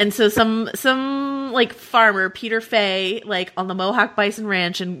 Yeah, and so some like farmer, Peter Fay, like on the Mohawk Bison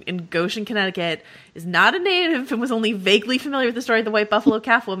Ranch in Goshen, Connecticut, is not a native and was only vaguely familiar with the story of the white buffalo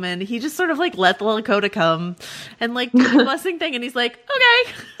calf woman. He just sort of like let the Lakota come and like do the blessing thing, and he's like,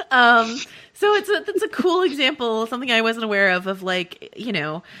 okay. So it's a cool example, something I wasn't aware of like,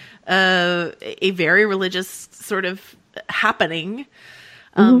 a very religious sort of happening.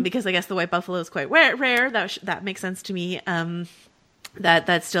 Because I guess the white buffalo is quite rare. That makes sense to me.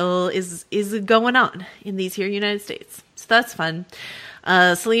 That still is going on in these here United States. So that's fun.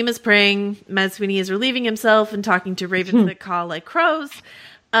 Salim is praying. Mad Sweeney is relieving himself and talking to ravens that caw like crows.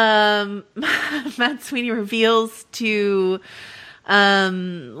 Mad Sweeney reveals to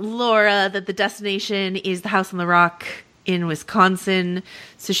Laura that the destination is the house on the rock in Wisconsin.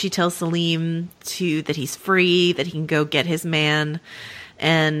 So she tells Salim that he's free, that he can go get his man.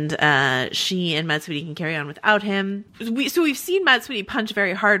 And she and Mad Sweeney can carry on without him. So we've seen Mad Sweeney punch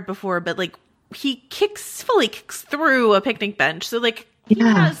very hard before, but like he fully kicks through a picnic bench. So like he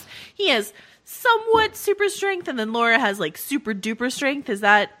has somewhat super strength, and then Laura has like super duper strength. Is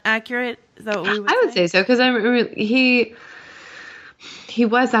that accurate? Is that what we would say? I would say so, because he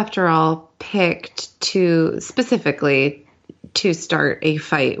was, after all, picked specifically to start a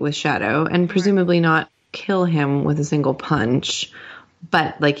fight with Shadow, and presumably not kill him with a single punch.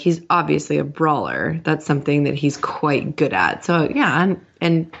 But like he's obviously a brawler. That's something that he's quite good at. So yeah,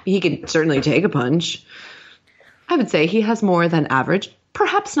 and he can certainly take a punch. I would say he has more than average,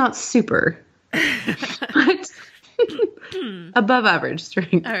 perhaps not super, but above average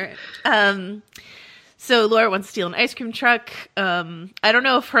strength. All right. So Laura wants to steal an ice cream truck. I don't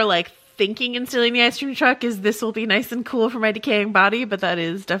know if her like thinking in stealing the ice cream truck is this will be nice and cool for my decaying body, but that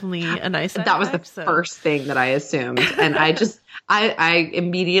is definitely a nice that was the first thing that I assumed, and I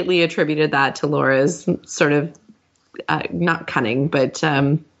immediately attributed that to Laura's sort of not cunning, but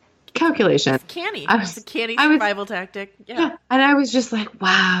calculation. It's canny. It's a canny survival tactic. Yeah. And I was just like,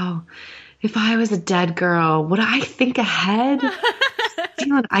 wow, if I was a dead girl, would I think ahead?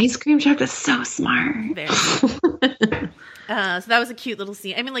 Steal an ice cream truck? That's so smart. So that was a cute little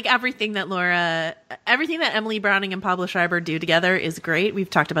scene. I mean, like everything that Emily Browning and Pablo Schreiber do together is great. We've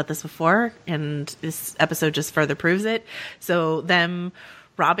talked about this before, and this episode just further proves it. So them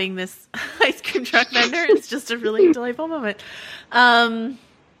robbing this ice cream truck vendor is just a really delightful moment. And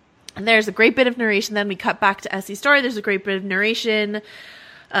there's a great bit of narration. Then we cut back to Essie's story. There's a great bit of narration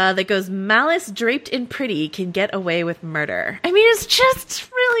that goes, malice draped in pretty can get away with murder. I mean, it's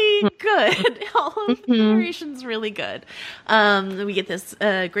just really good. All of the narration's really good. We get this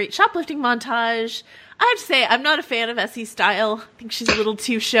great shoplifting montage. I have to say, I'm not a fan of Essie's style. I think she's a little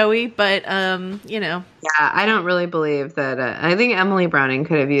too showy, but, Yeah, I don't really believe that. I think Emily Browning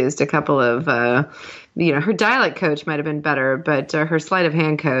could have used a couple of, her dialect coach might have been better, but her sleight of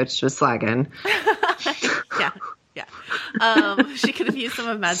hand coach was slagging. Yeah. She could have used some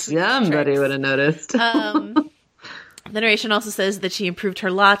of Mad Sweeney's Somebody tricks. would have noticed. The narration also says that she improved her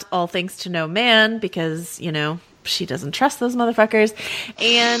lot, all thanks to no man, because, she doesn't trust those motherfuckers.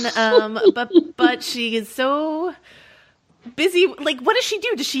 And, but she is so busy. Like, what does she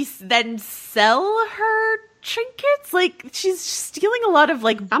do? Does she then sell her trinkets? Like, she's stealing a lot of,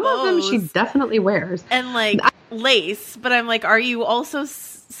 like, some bows of them she definitely wears. and, like, lace. But I'm like, are you also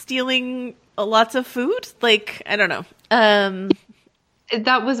stealing lots of food? Like, I don't know.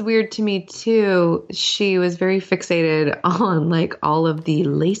 that was weird to me too. She was very fixated on like all of the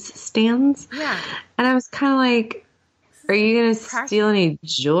lace stands. Yeah. And I was kind of like, are you going to steal any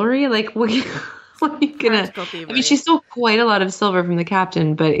jewelry? Like, what are you going to... I mean, she stole quite a lot of silver from the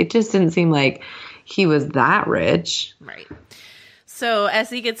captain, but it just didn't seem like he was that rich. Right. So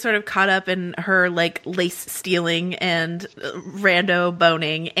Essie gets sort of caught up in her like lace stealing and rando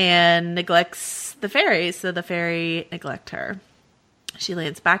boning and neglects the fairies. So the fairy neglect her. She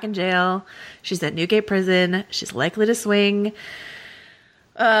lands back in jail. She's at Newgate Prison. She's likely to swing.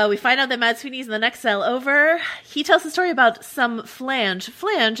 We find out that Mad Sweeney's in the next cell over. He tells the story about some flange.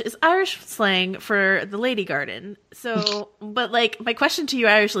 Flange is Irish slang for the lady garden. So, but like, my question to you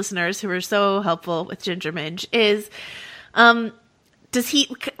Irish listeners who are so helpful with Ginger Minge is, does he,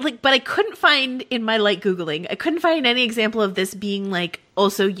 like, but I couldn't find in my light Googling, I couldn't find any example of this being like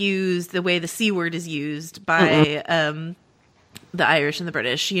also used the way the C word is used by, the Irish and the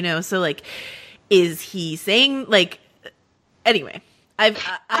British, you know? So like, is he saying like, anyway. Okay,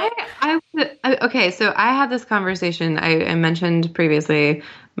 so I had this conversation. I mentioned previously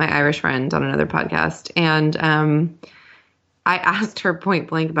my Irish friend on another podcast, and I asked her point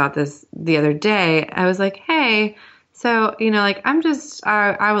blank about this the other day. I was like, hey, so, you know, like,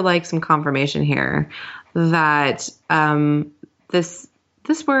 I would like some confirmation here that this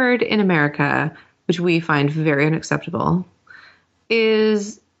word in America, which we find very unacceptable,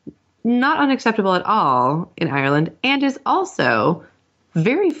 is not unacceptable at all in Ireland, and is also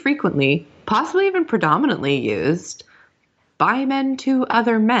very frequently, possibly even predominantly used by men to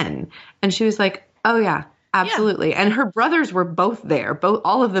other men. And she was like, oh yeah, absolutely. Yeah. And her brothers were both there,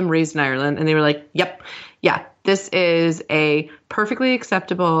 all of them raised in Ireland. And they were like, yep, yeah, this is a perfectly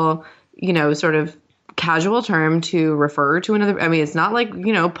acceptable, you know, sort of casual term to refer to another. I mean, it's not like,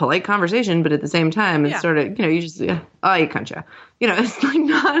 you know, polite conversation, but at the same time, it's sort of, you know, you just, oh, you cuntcha. You know, it's like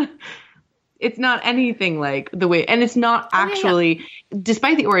not... It's not anything like the way, and it's not actually,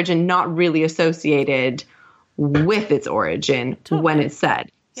 despite the origin, not really associated with its origin when it's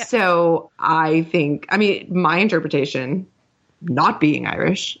said. Yeah. So I think, I mean, my interpretation, not being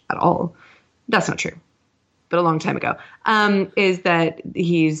Irish at all, that's not true, but a long time ago, is that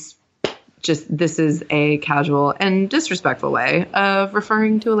he's just, this is a casual and disrespectful way of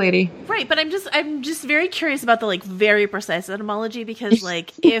referring to a lady. Right. But I'm just very curious about the like very precise etymology, because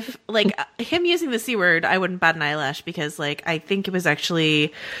like if like him using the C word, I wouldn't bat an eyelash, because like, I think it was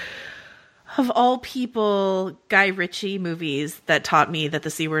actually of all people, Guy Ritchie movies that taught me that the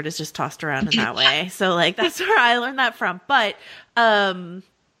C word is just tossed around in that way. So like, that's where I learned that from. But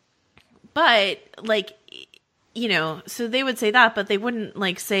like, you know, so they would say that, but they wouldn't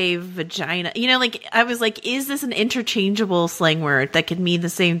like say vagina. You know, like I was like, is this an interchangeable slang word that could mean the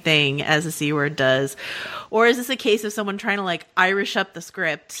same thing as a C word does? Or is this a case of someone trying to like Irish up the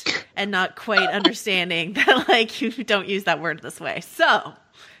script and not quite understanding that like you don't use that word this way? So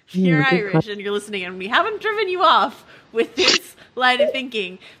if you're Irish and you're listening and we haven't driven you off with this line of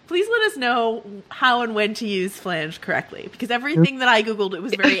thinking, please let us know how and when to use flange correctly, because everything that I Googled, it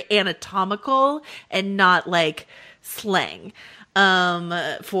was very anatomical and not like slang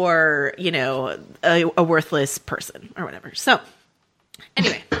for, you know, a worthless person or whatever. So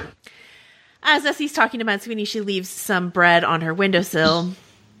anyway, as Essie's talking to Mad Sweeney, she leaves some bread on her windowsill.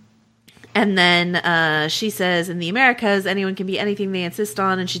 And then she says, in the Americas, anyone can be anything they insist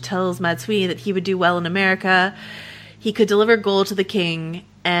on. And she tells Mad Sweeney that he would do well in America. He could deliver gold to the king.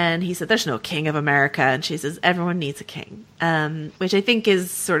 And he said, there's no king of America. And she says, everyone needs a king. Which I think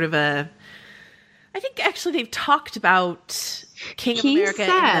is sort of a... I think actually they've talked about King of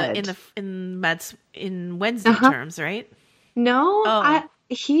America in Wednesday terms, right? No,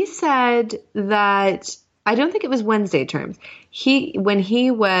 he said that... I don't think it was Wednesday terms. When he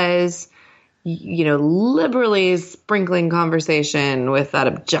was, you know, liberally sprinkling conversation with that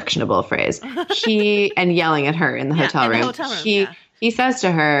objectionable phrase, and yelling at her in the hotel room. He says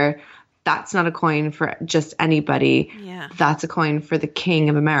to her, that's not a coin for just anybody. Yeah. That's a coin for the King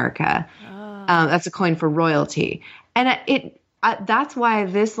of America. Oh. That's a coin for royalty. And that's why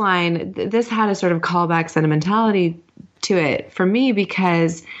this line, this had a sort of callback sentimentality to it for me,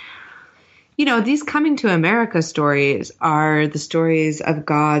 because, you know, these coming to America stories are the stories of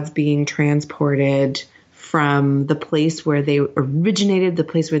gods being transported from the place where they originated, the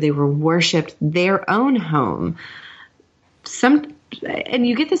place where they were worshipped, their own home. And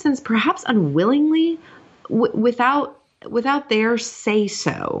you get the sense, perhaps unwillingly, without their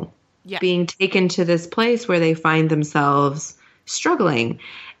say-so, being taken to this place where they find themselves struggling.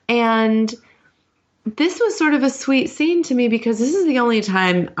 And this was sort of a sweet scene to me, because this is the only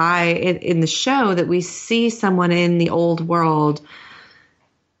time in the show that we see someone in the old world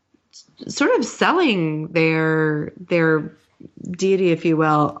sort of selling their deity, if you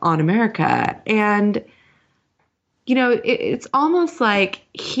will, on America. And, you know, it's almost like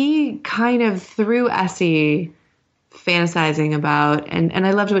he kind of threw Essie fantasizing about, and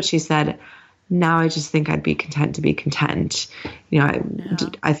I loved what she said, now I just think I'd be content to be content. You know,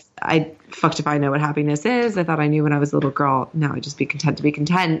 I fucked if I know what happiness is. I thought I knew when I was a little girl. Now I just be content to be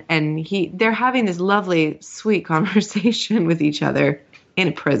content. And they're having this lovely, sweet conversation with each other in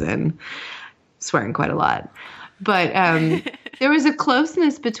a prison, swearing quite a lot. But there was a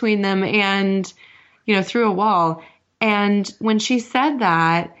closeness between them and, you know, through a wall. And when she said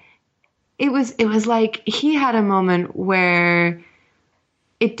that, it was like he had a moment where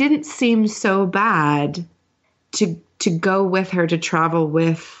it didn't seem so bad to go with her, to travel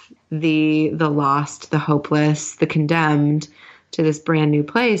with the lost, the hopeless, the condemned to this brand new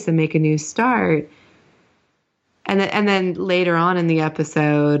place and make a new start. And then later on in the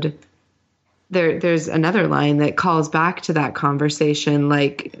episode, there's another line that calls back to that conversation,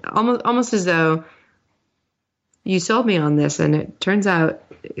 like almost as though you sold me on this, and it turns out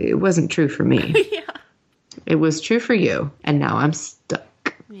it wasn't true for me. Yeah. It was true for you, and now I'm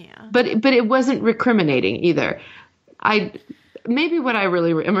stuck. Yeah. But it wasn't recriminating either. Maybe what I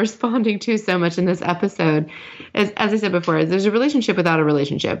really am responding to so much in this episode is, as I said before, there's a relationship without a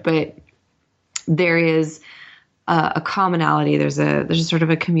relationship, but there is a commonality. There's a sort of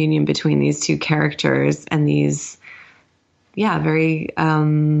a communion between these two characters and these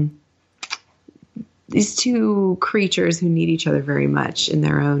two creatures who need each other very much in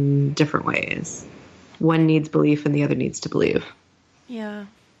their own different ways. One needs belief and the other needs to believe. Yeah.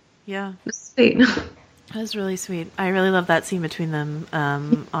 Yeah. Sweet. That was really sweet. I really love that scene between them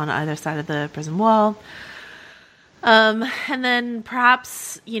on either side of the prison wall. And then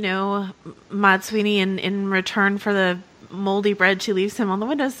perhaps, you know, Mad Sweeney in return for the moldy bread she leaves him on the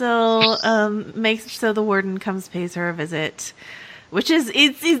windowsill, makes so the warden pays her a visit. Which is,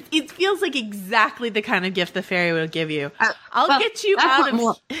 it feels like exactly the kind of gift the fairy would give you. I'll get you out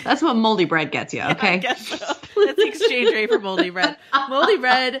of... That's what moldy bread gets you, okay? I guess so. That's the exchange rate for moldy bread. Moldy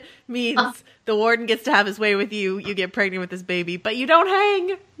bread means the warden gets to have his way with you. You get pregnant with this baby, but you don't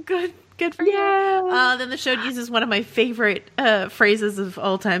hang. Good for you. Then the show uses one of my favorite phrases of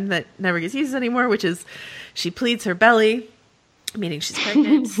all time that never gets used anymore, which is, she pleads her belly, meaning she's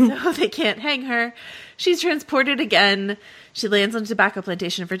pregnant, so they can't hang her. She's transported again. She lands on a tobacco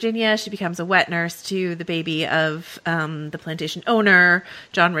plantation in Virginia. She becomes a wet nurse to the baby of the plantation owner,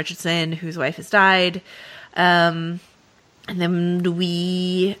 John Richardson, whose wife has died. And then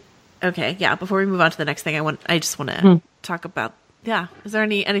before we move on to the next thing, I just want to talk about, is there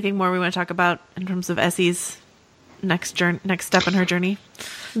anything more we want to talk about in terms of Essie's next step in her journey?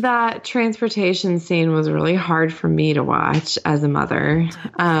 That transportation scene was really hard for me to watch as a mother.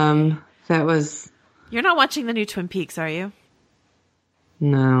 That was... You're not watching the new Twin Peaks, are you?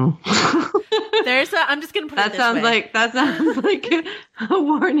 No. I'm just going to put it this way. That sounds like a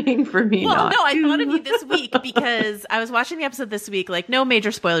warning for me. Well, no, I thought of you this week because I was watching the episode this week. Like, no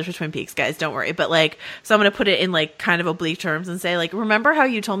major spoilers for Twin Peaks, guys. Don't worry. But so I'm going to put it in kind of oblique terms and say, remember how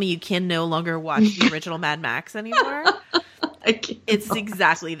you told me you can no longer watch the original Mad Max anymore? It's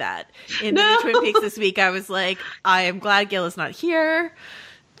exactly that. In the Twin Peaks this week, I was like, I am glad Gail is not here.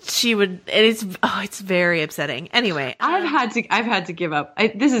 It's very upsetting. Anyway, I've had to give up.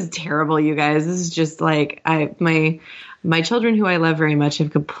 This is terrible, you guys. This is just my children, who I love very much, have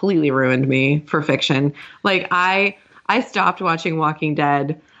completely ruined me for fiction. I stopped watching Walking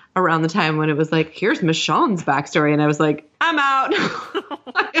Dead around the time when it was like, here's Michonne's backstory, and I was like, I'm out.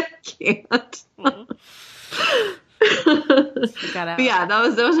 I can't. But yeah,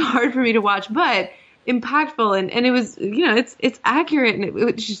 that was hard for me to watch, but impactful, and it was, it's accurate, and it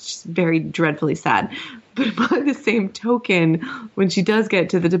was just very dreadfully sad. But by the same token, when she does get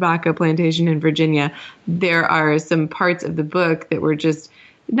to the tobacco plantation in Virginia, there are some parts of the book that were just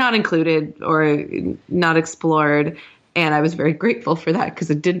not included or not explored, and I was very grateful for that because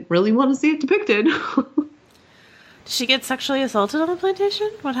I didn't really want to see it depicted. Did she get sexually assaulted on the plantation?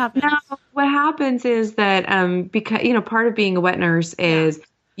 What happened? No, what happens is that because part of being a wet nurse is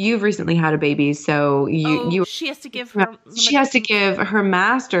you've recently had a baby, so she has to give her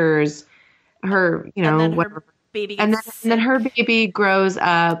masters her, whatever. Baby and then her baby grows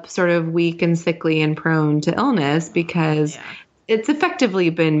up sort of weak and sickly and prone to illness because it's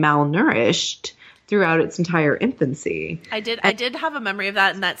effectively been malnourished throughout its entire infancy. I did have a memory of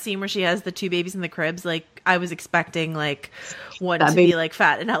that in that scene where she has the two babies in the cribs. I was expecting one to be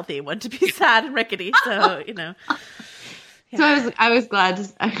fat and healthy, one to be sad and rickety. So So I was glad to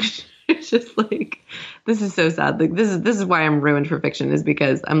It's just like, this is so sad. Like, this is why I'm ruined for fiction, is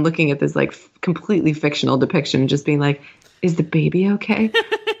because I'm looking at this like completely fictional depiction, just being like, is the baby okay?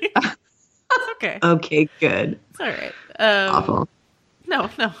 It's okay. Okay, good. It's all right. Awful. No,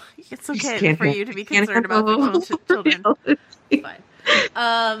 it's okay for you to be concerned about fictional children. It's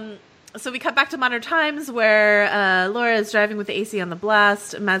fine. So we cut back to modern times where Laura is driving with the AC on the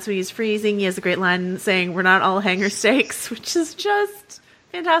blast. Mad Sweeney's freezing. He has a great line saying, "We're not all hanger steaks," which is just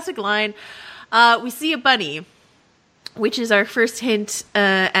a fantastic line. We see a bunny, which is our first hint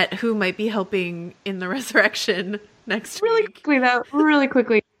at who might be helping in the resurrection next week. Really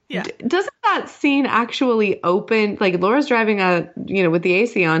quickly. Yeah. Doesn't that scene actually open? Like, Laura's driving with the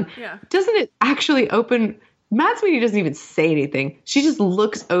AC on. Yeah. Doesn't it actually open? Mad Sweeney doesn't even say anything. She just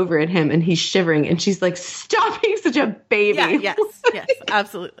looks over at him and he's shivering and she's like, "Stop being such a baby." Yeah, yes,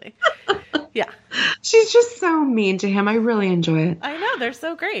 absolutely. Yeah. She's just so mean to him. I really enjoy it. I know, they're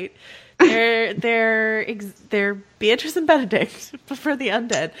so great. They're Beatrice and Benedict, but for the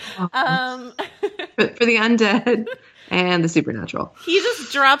undead. For the undead and the supernatural. He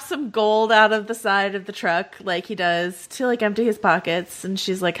just drops some gold out of the side of the truck, like he does, to like empty his pockets. And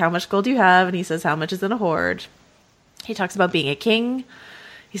she's like, "How much gold do you have?" And he says, "How much is in a hoard?" He talks about being a king.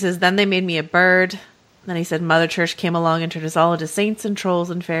 He says, "Then they made me a bird." Then he said, "Mother Church came along and turned us all into saints and trolls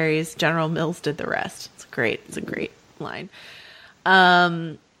and fairies. General Mills did the rest." It's a great line.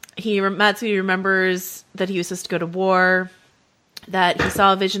 Mad Sweeney remembers that he was supposed to go to war, that he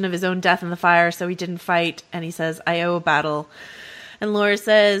saw a vision of his own death in the fire, so he didn't fight, and he says, "I owe a battle." And Laura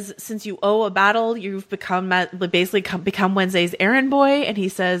says, "Since you owe a battle, you've become Wednesday's errand boy," and he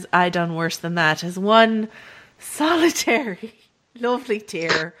says, "I done worse than that," as one solitary, lovely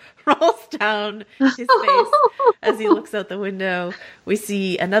tear rolls down his face as he looks out the window. We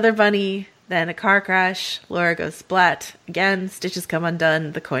see another bunny, then a car crash, Laura goes splat, again, stitches come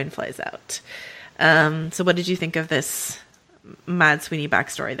undone, the coin flies out. So what did you think of this Mad Sweeney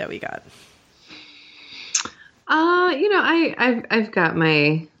backstory that we got? I've got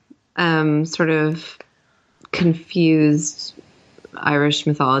my sort of confused Irish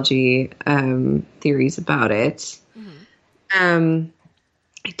mythology theories about it. Mm-hmm.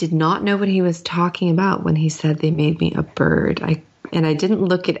 I did not know what he was talking about when he said they made me a bird. I didn't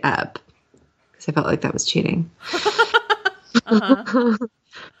look it up because I felt like that was cheating. Uh-huh.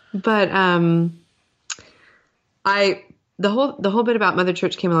 But the whole bit about Mother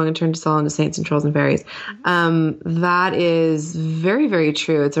Church came along and turned us all into saints and trolls and fairies. That is very, very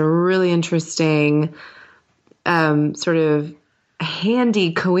true. It's a really interesting sort of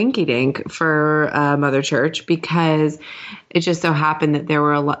handy coinkydink for Mother Church, because it just so happened that there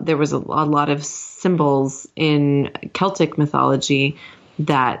was a lot of symbols in Celtic mythology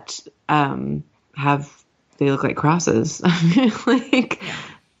that they look like crosses, like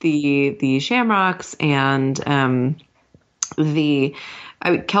the shamrocks and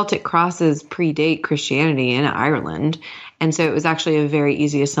Celtic crosses predate Christianity in Ireland, and so it was actually a very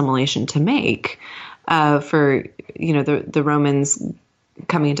easy assimilation to make for the Romans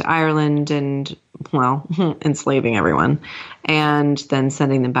coming into Ireland and enslaving everyone, and then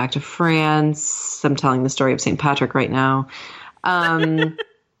sending them back to France. I'm telling the story of St. Patrick right now. Mm-hmm.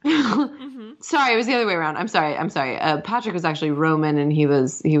 Sorry, it was the other way around. I'm sorry. Patrick was actually Roman, and he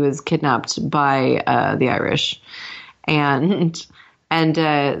was kidnapped by the Irish, and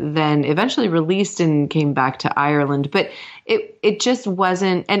then eventually released and came back to Ireland. But it just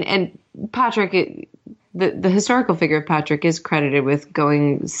wasn't. And Patrick, the historical figure of Patrick is credited with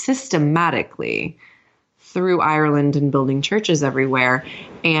going systematically through Ireland and building churches everywhere,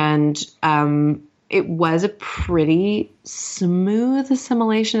 and it was a pretty smooth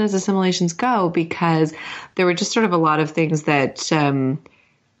assimilation as assimilations go, because there were just sort of a lot of things that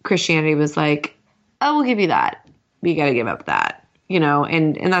Christianity was like, "Oh, we'll give you that. You got to give up that,"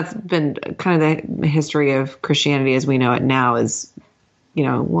 and that's been kind of the history of Christianity as we know it now. Is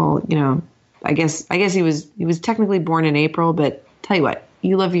I guess he was technically born in April, but tell you what,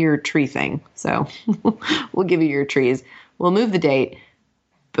 you love your tree thing, so we'll give you your trees. We'll move the date,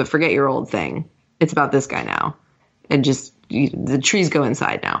 but forget your old thing. It's about this guy now, and just the trees go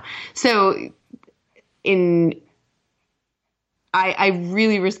inside now. So I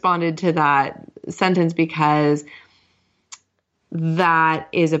really responded to that sentence because that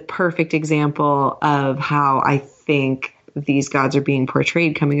is a perfect example of how I think these gods are being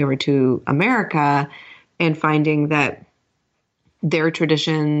portrayed coming over to America, and finding that their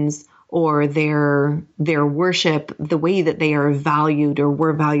traditions or their worship, the way that they are valued or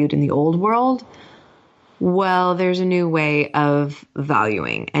were valued in the old world, well, there's a new way of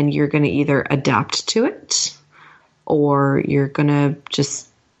valuing, and you're going to either adapt to it or you're going to just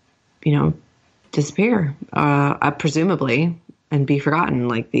disappear, presumably, and be forgotten,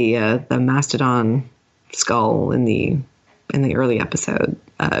 like the mastodon skull in the early episode,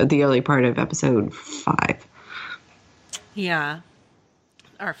 the early part of episode 5. Yeah.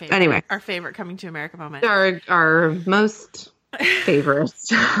 Our favorite. Anyway, our favorite Coming to America moment. Our most favorite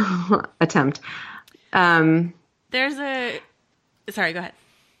attempt. There's a. Sorry, go ahead.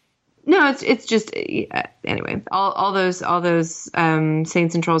 No, it's just anyway. All those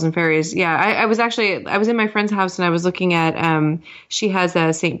saints and trolls and fairies. Yeah, I was in my friend's house and I was looking at. She has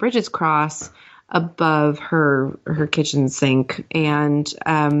a St. Bridget's cross above her kitchen sink, and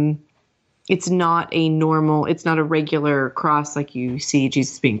it's not a regular cross like you see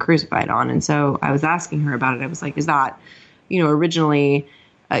Jesus being crucified on. And so I was asking her about it. I was like, is that, originally,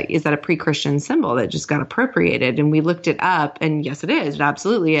 is that a pre-Christian symbol that just got appropriated? And we looked it up, and yes, it is. It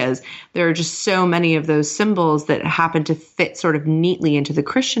absolutely is. There are just so many of those symbols that happen to fit sort of neatly into the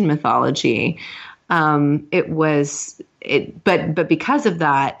Christian mythology. But because of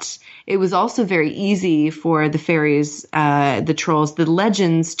that, it was also very easy for the fairies, the trolls, the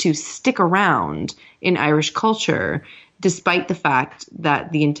legends to stick around in Irish culture, despite the fact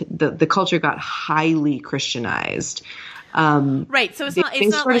that the culture got highly Christianized. Right. So it's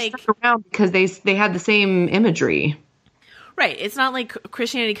not like stuck around because they had the same imagery. Right. It's not like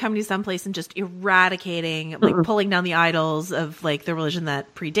Christianity coming to some place and just eradicating, like pulling down the idols of like the religion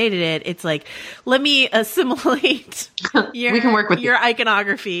that predated it. It's like, let me assimilate we can work with your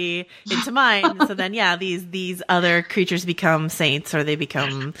iconography into mine. So then, yeah, these other creatures become saints, or they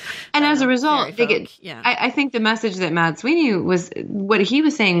become, and as a result, they get. Yeah. I think the message that Matt Sweeney what he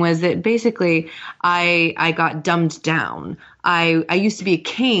was saying was that basically, I got dumbed down. I used to be a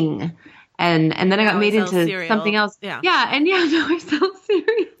king. And then I got made into something else. Yeah. Yeah. And now I sell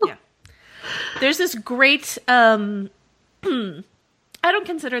cereal. Yeah. There's this great, I don't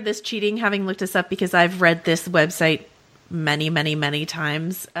consider this cheating, having looked this up, because I've read this website many, many, many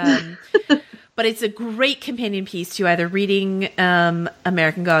times. But it's a great companion piece to either reading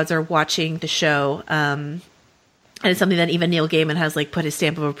American Gods or watching the show. And it's something that even Neil Gaiman has like put his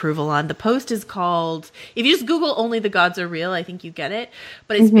stamp of approval on. The post is called, if you just Google "Only the Gods Are Real," I think you get it.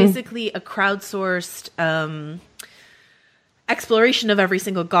 But it's basically a crowdsourced exploration of every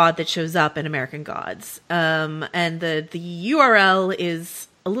single god that shows up in American Gods. And the URL is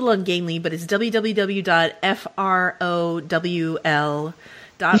a little ungainly, but it's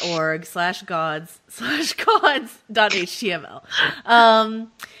www.frowwl.gods/gods.html.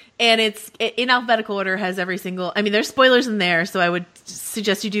 And it's in alphabetical order, has every single, I mean, there's spoilers in there. So I would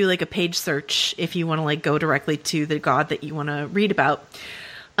suggest you do like a page search if you want to like go directly to the god that you want to read about.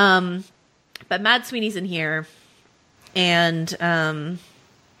 But Mad Sweeney's in here. And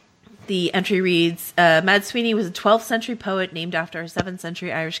the entry reads, Mad Sweeney was a 12th century poet named after a 7th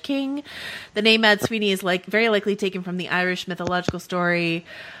century Irish king. The name Mad Sweeney is very likely taken from the Irish mythological story.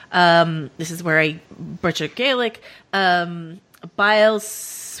 This is where I butcher Gaelic. Biles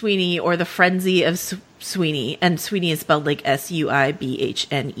Sweeney, or the frenzy of Sweeney, and Sweeney is spelled like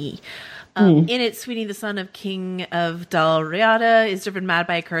Suibhne. In it, Sweeney, the son of King of Dalriada, is driven mad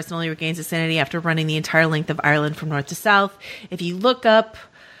by a curse and only regains his sanity after running the entire length of Ireland from north to south. If you look up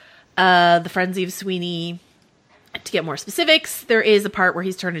the frenzy of Sweeney to get more specifics, there is a part where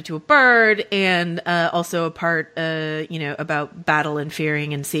he's turned into a bird, and also a part, about battle and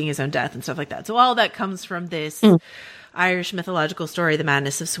fearing and seeing his own death and stuff like that. So all that comes from this Irish mythological story, The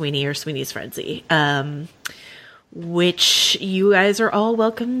Madness of Sweeney, or Sweeney's Frenzy, which you guys are all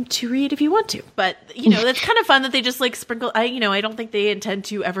welcome to read if you want to. But, that's kind of fun that they just like sprinkle. I don't think they intend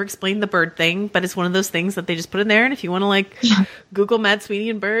to ever explain the bird thing, but it's one of those things that they just put in there. And if you want to like Google Mad Sweeney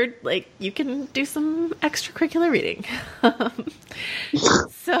and bird, like you can do some extracurricular reading.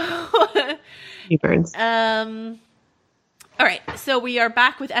 So, birds. All right, so we are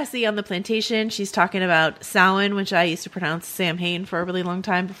back with Essie on the plantation. She's talking about Samhain, which I used to pronounce Samhain for a really long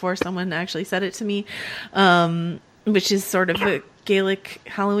time before someone actually said it to me, which is sort of a Gaelic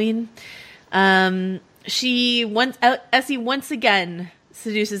Halloween. Essie once again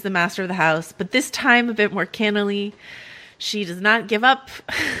seduces the master of the house, but this time a bit more cannily. She does not give up.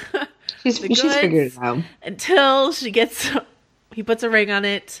 She's figured it out until he puts a ring on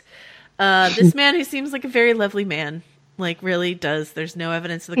it. This man, who seems like a very lovely man, like really does. There's no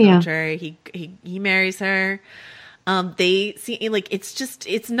evidence to the contrary. He marries her. They see like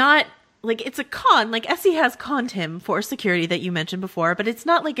it's not like it's a con. Like Essie has conned him for security that you mentioned before, but it's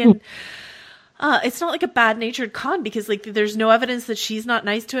not like it's not like a bad natured con, because like there's no evidence that she's not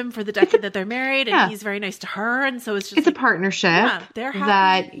nice to him for the decade that they're married, and he's very nice to her, and so it's a partnership they're happy.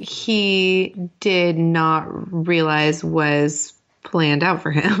 That he did not realize was planned out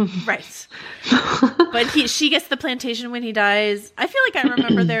for him. Right. But she gets the plantation when he dies. I feel like I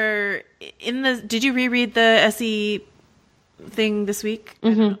remember there in the. Did you reread the SE thing this week?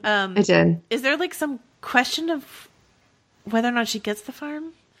 Mm-hmm. I did. Is there like some question of whether or not she gets the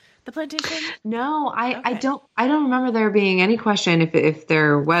farm, the plantation? No, I don't remember there being any question. If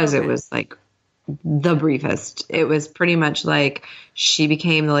there was, it was like the briefest. It was pretty much like she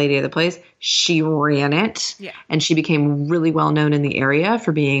became the lady of the place. She ran it, and she became really well known in the area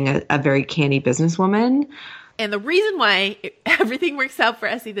for being a very canny businesswoman. And the reason why everything works out for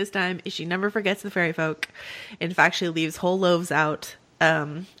Essie this time is she never forgets the fairy folk. In fact, she leaves whole loaves out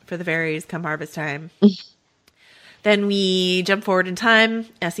for the fairies come harvest time. Then we jump forward in time.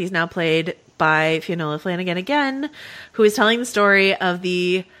 Essie is now played by Fionnuala Flanagan again, who is telling the story of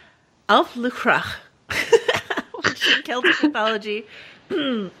the Alfluchrach, which in Celtic mythology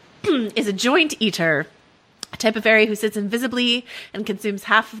is a joint eater, a type of fairy who sits invisibly and consumes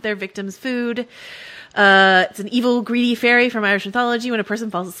half of their victim's food. It's an evil, greedy fairy from Irish mythology. When a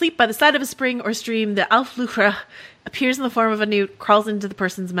person falls asleep by the side of a spring or stream, the Alfluchrach appears in the form of a newt, crawls into the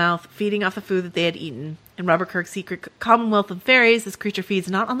person's mouth, feeding off the food that they had eaten. In Robert Kirk's secret Commonwealth of Fairies, this creature feeds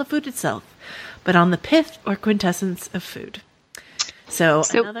not on the food itself, but on the pith or quintessence of food. So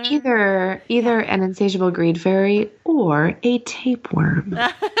either an insatiable greed fairy or a tapeworm.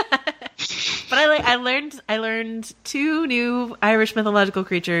 But I learned 2 new Irish mythological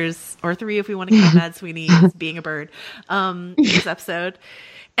creatures, or 3 if we want to count Mad Sweeney as being a bird, in this episode.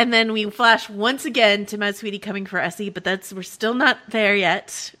 And then we flash once again to Mad Sweeney coming for Essie, but we're still not there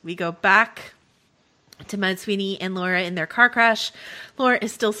yet. We go back to Mad Sweeney and Laura in their car crash. Laura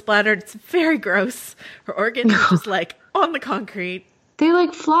is still splattered. It's very gross. Her organs are just like on the concrete. They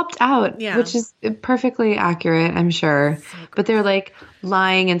like flopped out, which is perfectly accurate, I'm sure. So but they're like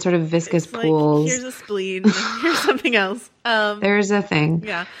lying in sort of viscous pools. Like, here's a spleen. Here's something else. There's a thing.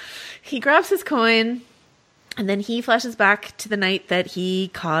 Yeah. He grabs his coin, and then he flashes back to the night that he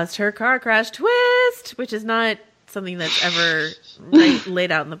caused her car crash twist, which is not something that's ever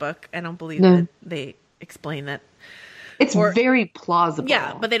laid out in the book. I don't believe that they explain that. It's very plausible.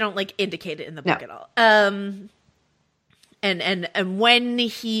 Yeah, but they don't like indicate it in the book at all. And when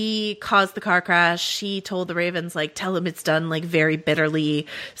he caused the car crash, he told the ravens, like, tell him it's done, like, very bitterly.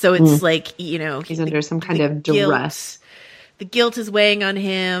 So it's like, you know, he's under some kind of duress. The guilt is weighing on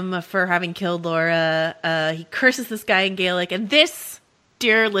him for having killed Laura. He curses this guy in Gaelic. And this,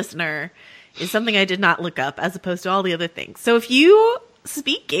 dear listener, is something I did not look up as opposed to all the other things. So if you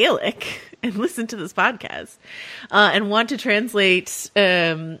speak Gaelic and listen to this podcast and want to translate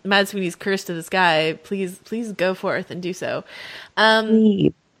Mad Sweeney's curse to this guy, please go forth and do so.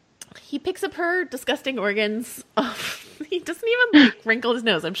 He picks up her disgusting organs. He doesn't even like wrinkle his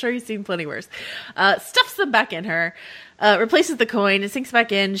nose. I'm sure he's seen plenty worse. Stuffs them back in her, replaces the coin, it sinks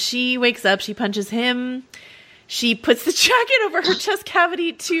back in. She wakes up, she punches him. She puts the jacket over her chest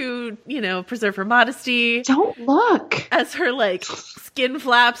cavity to, you know, preserve her modesty. Don't look. As her, like, skin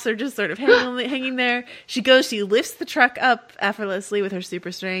flaps are just sort of hanging there. She lifts the truck up effortlessly with her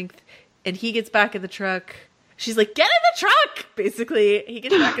super strength, and he gets back in the truck. She's like, get in the truck, basically. He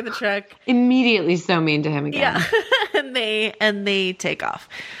gets back in the truck. Immediately so mean to him again. Yeah, and they take off.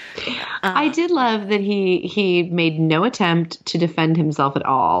 I did love that he made no attempt to defend himself at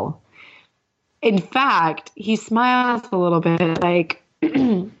all. In fact, he smiles a little bit like,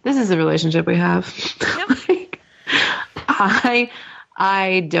 this is the relationship we have. Yep. Like,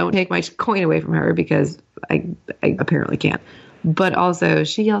 I don't take my coin away from her because I apparently can't. But also,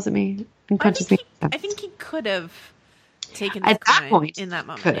 she yells at me and punches me. I think he could have taken his coin in that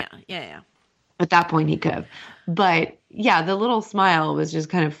moment. Yeah. At that point, he could have. But yeah, the little smile was just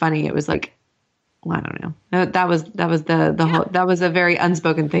kind of funny. It was like, well, I don't know. That was the whole. That was a very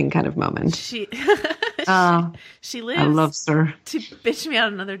unspoken thing kind of moment. She lives. I love her to bitch me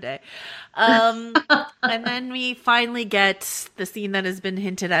out another day. And then we finally get the scene that has been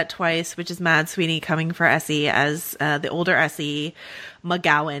hinted at twice, which is Mad Sweeney coming for Essie as the older Essie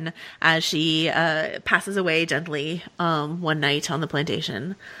McGowan as she passes away gently one night on the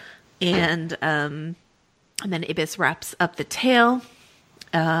plantation, and then Ibis wraps up the tale.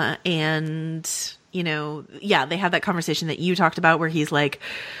 And, you know, they have that conversation that you talked about where he's like,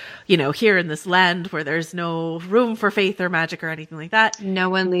 you know, here in this land where there's no room for faith or magic or anything like that. No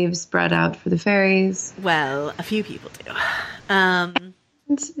one leaves bread out for the fairies. Well, a few people do.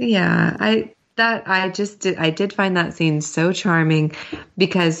 Yeah, I did find that scene so charming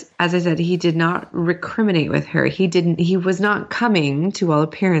because, as I said, he did not recriminate with her. He was not coming, to all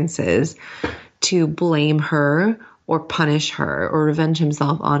appearances, to blame her or punish her or revenge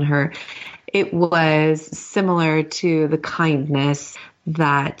himself on her. it was similar to the kindness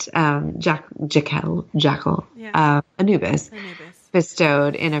that Jackal Anubis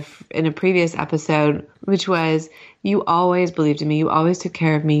bestowed in a previous episode, which was, you always believed in me, you always took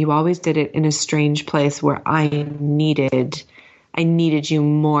care of me, you always did it in a strange place where I needed you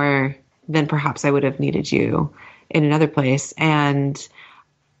more than perhaps I would have needed you in another place, and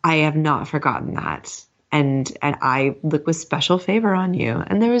I have not forgotten that. And I look with special favor on you.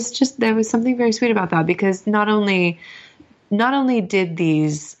 And there was something very sweet about that, because not only did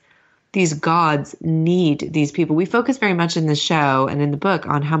these gods need these people. We focus very much in the show and in the book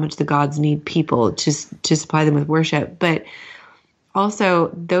on how much the gods need people to supply them with worship. But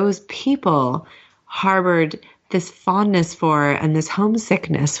also those people harbored this fondness for and this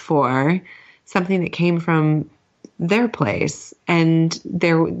homesickness for something that came from their place. And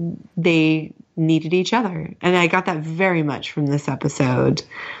they needed each other. And I got that very much from this episode,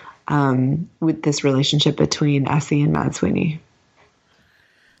 with this relationship between Essie and Mad Sweeney.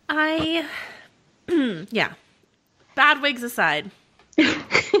 Yeah. Bad wigs aside.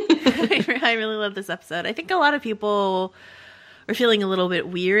 I really love this episode. I think a lot of people are feeling a little bit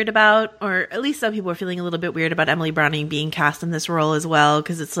weird about, or at least some people are feeling a little bit weird about Emily Browning being cast in this role as well.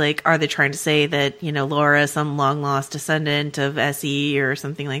 Because it's like, are they trying to say that, Laura is some long lost descendant of Essie or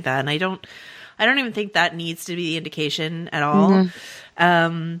something like that? And I don't even think that needs to be the indication at all.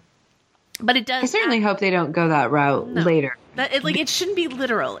 Mm-hmm. But it does. I certainly hope they don't go that route later. It shouldn't be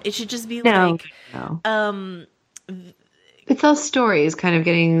literal. It should just be no. It's all stories kind of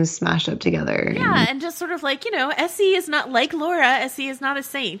getting smashed up together. Yeah, and just sort of like, Essie is not like Laura. Essie is not a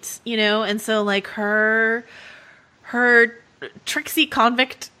saint, and so like her tricksy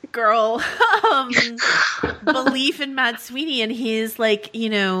convict girl belief in Mad Sweeney and his like,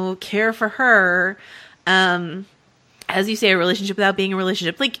 care for her, as you say, a relationship without being a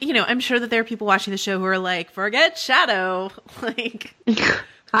relationship. Like, I'm sure that there are people watching the show who are like, forget Shadow. Like,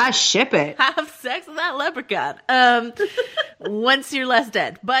 I ship it. Have sex with that leprechaun. Once you're less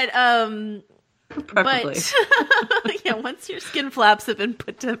dead. But, Preferably. Yeah, once your skin flaps have been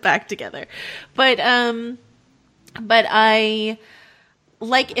put back together. But I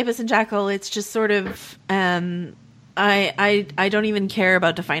like Ibis and Jackal. It's just sort of, I don't even care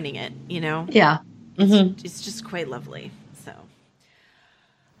about defining it, Yeah. Mm-hmm. It's just quite lovely. So,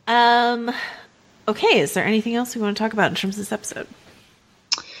 okay. Is there anything else we want to talk about in terms of this episode?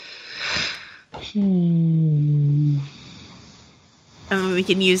 I mean, we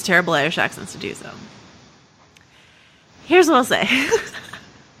can use terrible Irish accents to do so. Here's what I'll say.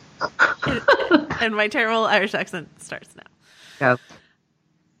 And my terrible Irish accent starts now. Go.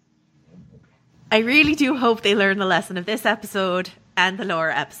 I really do hope they learn the lesson of this episode and the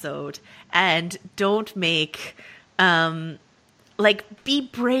Laura episode, and don't make, be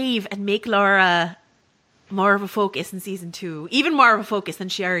brave and make Laura more of a focus in season 2, even more of a focus than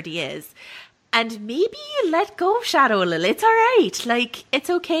she already is. And maybe let go of Shadow a little. It's all right. Like, it's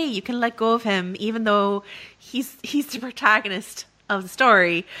okay. You can let go of him, even though he's the protagonist of the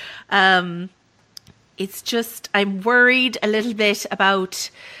story. It's just, I'm worried a little bit about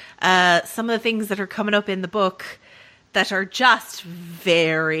some of the things that are coming up in the book that are just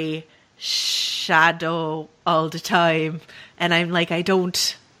very Shadow all the time. And I'm like, I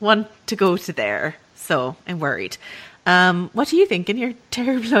don't want to go to there. So I'm worried. What do you think in your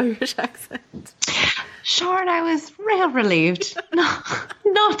terrible Irish accent? Sure, and I was real relieved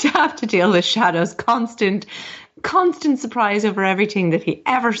not to have to deal with Shadow's constant surprise over everything that he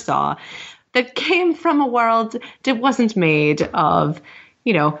ever saw that came from a world that wasn't made of,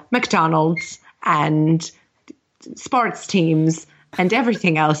 McDonald's and sports teams and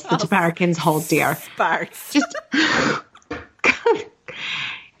everything else that Americans hold dear. Sports. Just,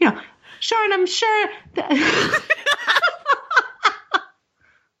 sure, and I'm sure that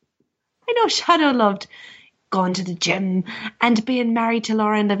I know Shadow loved going to the gym and being married to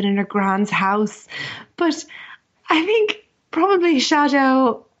Laura and living in her grand's house, but I think probably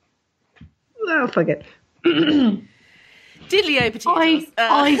Shadow. Oh, fuck it. Diddly eye potatoes.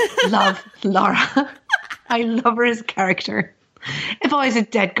 I love Laura. I love her as a character. If I was a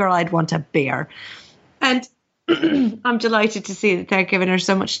dead girl, I'd want a beer. And I'm delighted to see that they're giving her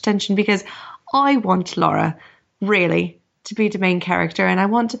so much attention, because I want Laura really to be the main character, and I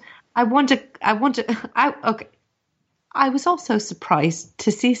was also surprised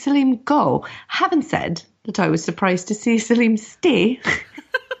to see Salim go. Haven't said that I was surprised to see Salim stay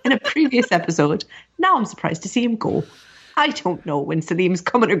in a previous episode. Now I'm surprised to see him go. I don't know when Salim's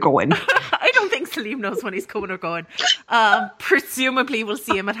coming or going. I don't think Salim knows when he's coming or going. Presumably we'll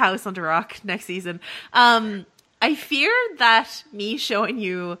see him at House on the Rock next season. I fear that me showing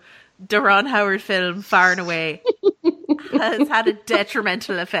you Ron Howard film, far and away, has had a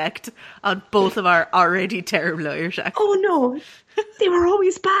detrimental effect on both of our already terrible Irish accents. Oh no, they were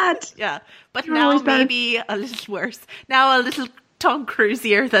always bad. Yeah, but now maybe a little worse. Now a little Tom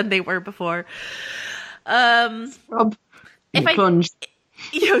Cruisier than they were before. Scrub. Plunge.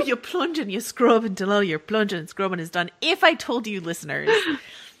 You plunge and you scrub until all your plunging and scrubbing is done. If I told you, listeners,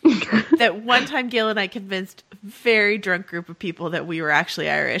 that one time Gail and I convinced a very drunk group of people that we were actually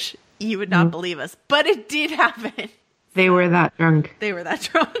Irish, you would not believe us. But it did happen. They were that drunk. They were that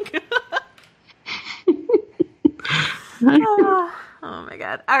drunk. Oh my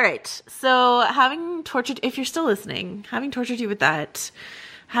God. All right. So if you're still listening, having tortured you with that,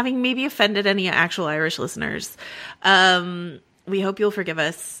 having maybe offended any actual Irish listeners, we hope you'll forgive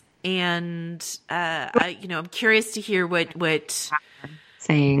us. And, I'm curious to hear what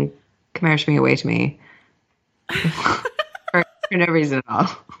saying, come here, me away to me. for no reason at all.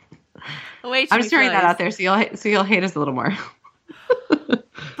 I'm just throwing that out there so you'll hate us a little more.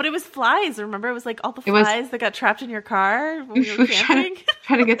 But it was flies. Remember, it was like all the flies that got trapped in your car when you were camping.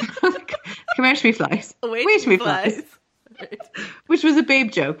 Trying to get come here, me flies. Away to me flies. Right. Which was a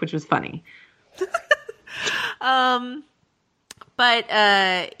babe joke, which was funny.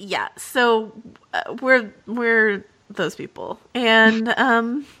 So we're those people, and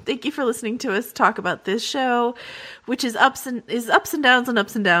thank you for listening to us talk about this show, which is ups and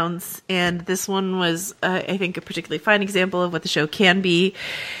downs, and this one was I think a particularly fine example of what the show can be.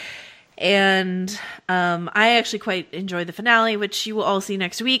 And I actually quite enjoyed the finale, which you will all see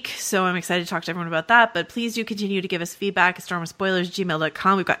next week. So I'm excited to talk to everyone about that. But please do continue to give us feedback at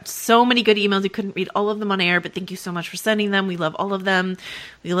stormofspoilers@gmail.com. We've got so many good emails. We couldn't read all of them on air, but thank you so much for sending them. We love all of them.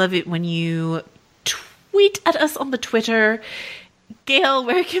 We love it when you tweet at us on the Twitter. Gail,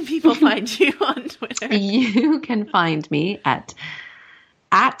 where can people find you on Twitter? You can find me at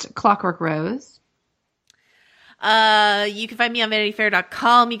Clockwork Rose. You can find me on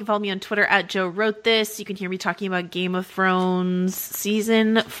VanityFair.com. You can follow me on Twitter at Joe Wrote This. You can hear me talking about Game of Thrones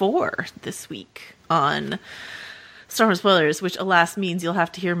Season 4 this week on Star Wars Spoilers, which alas means you'll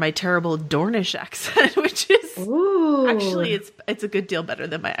have to hear my terrible Dornish accent, which is actually it's a good deal better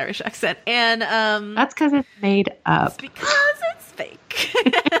than my Irish accent. And that's because it's made up. It's because it's fake.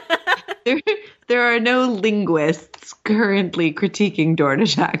 There are no linguists currently critiquing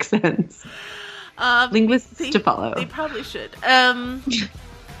Dornish accents. Linguists to follow. They probably should. And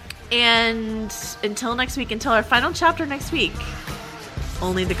until next week, until our final chapter next week,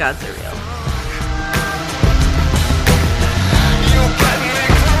 only the gods are real.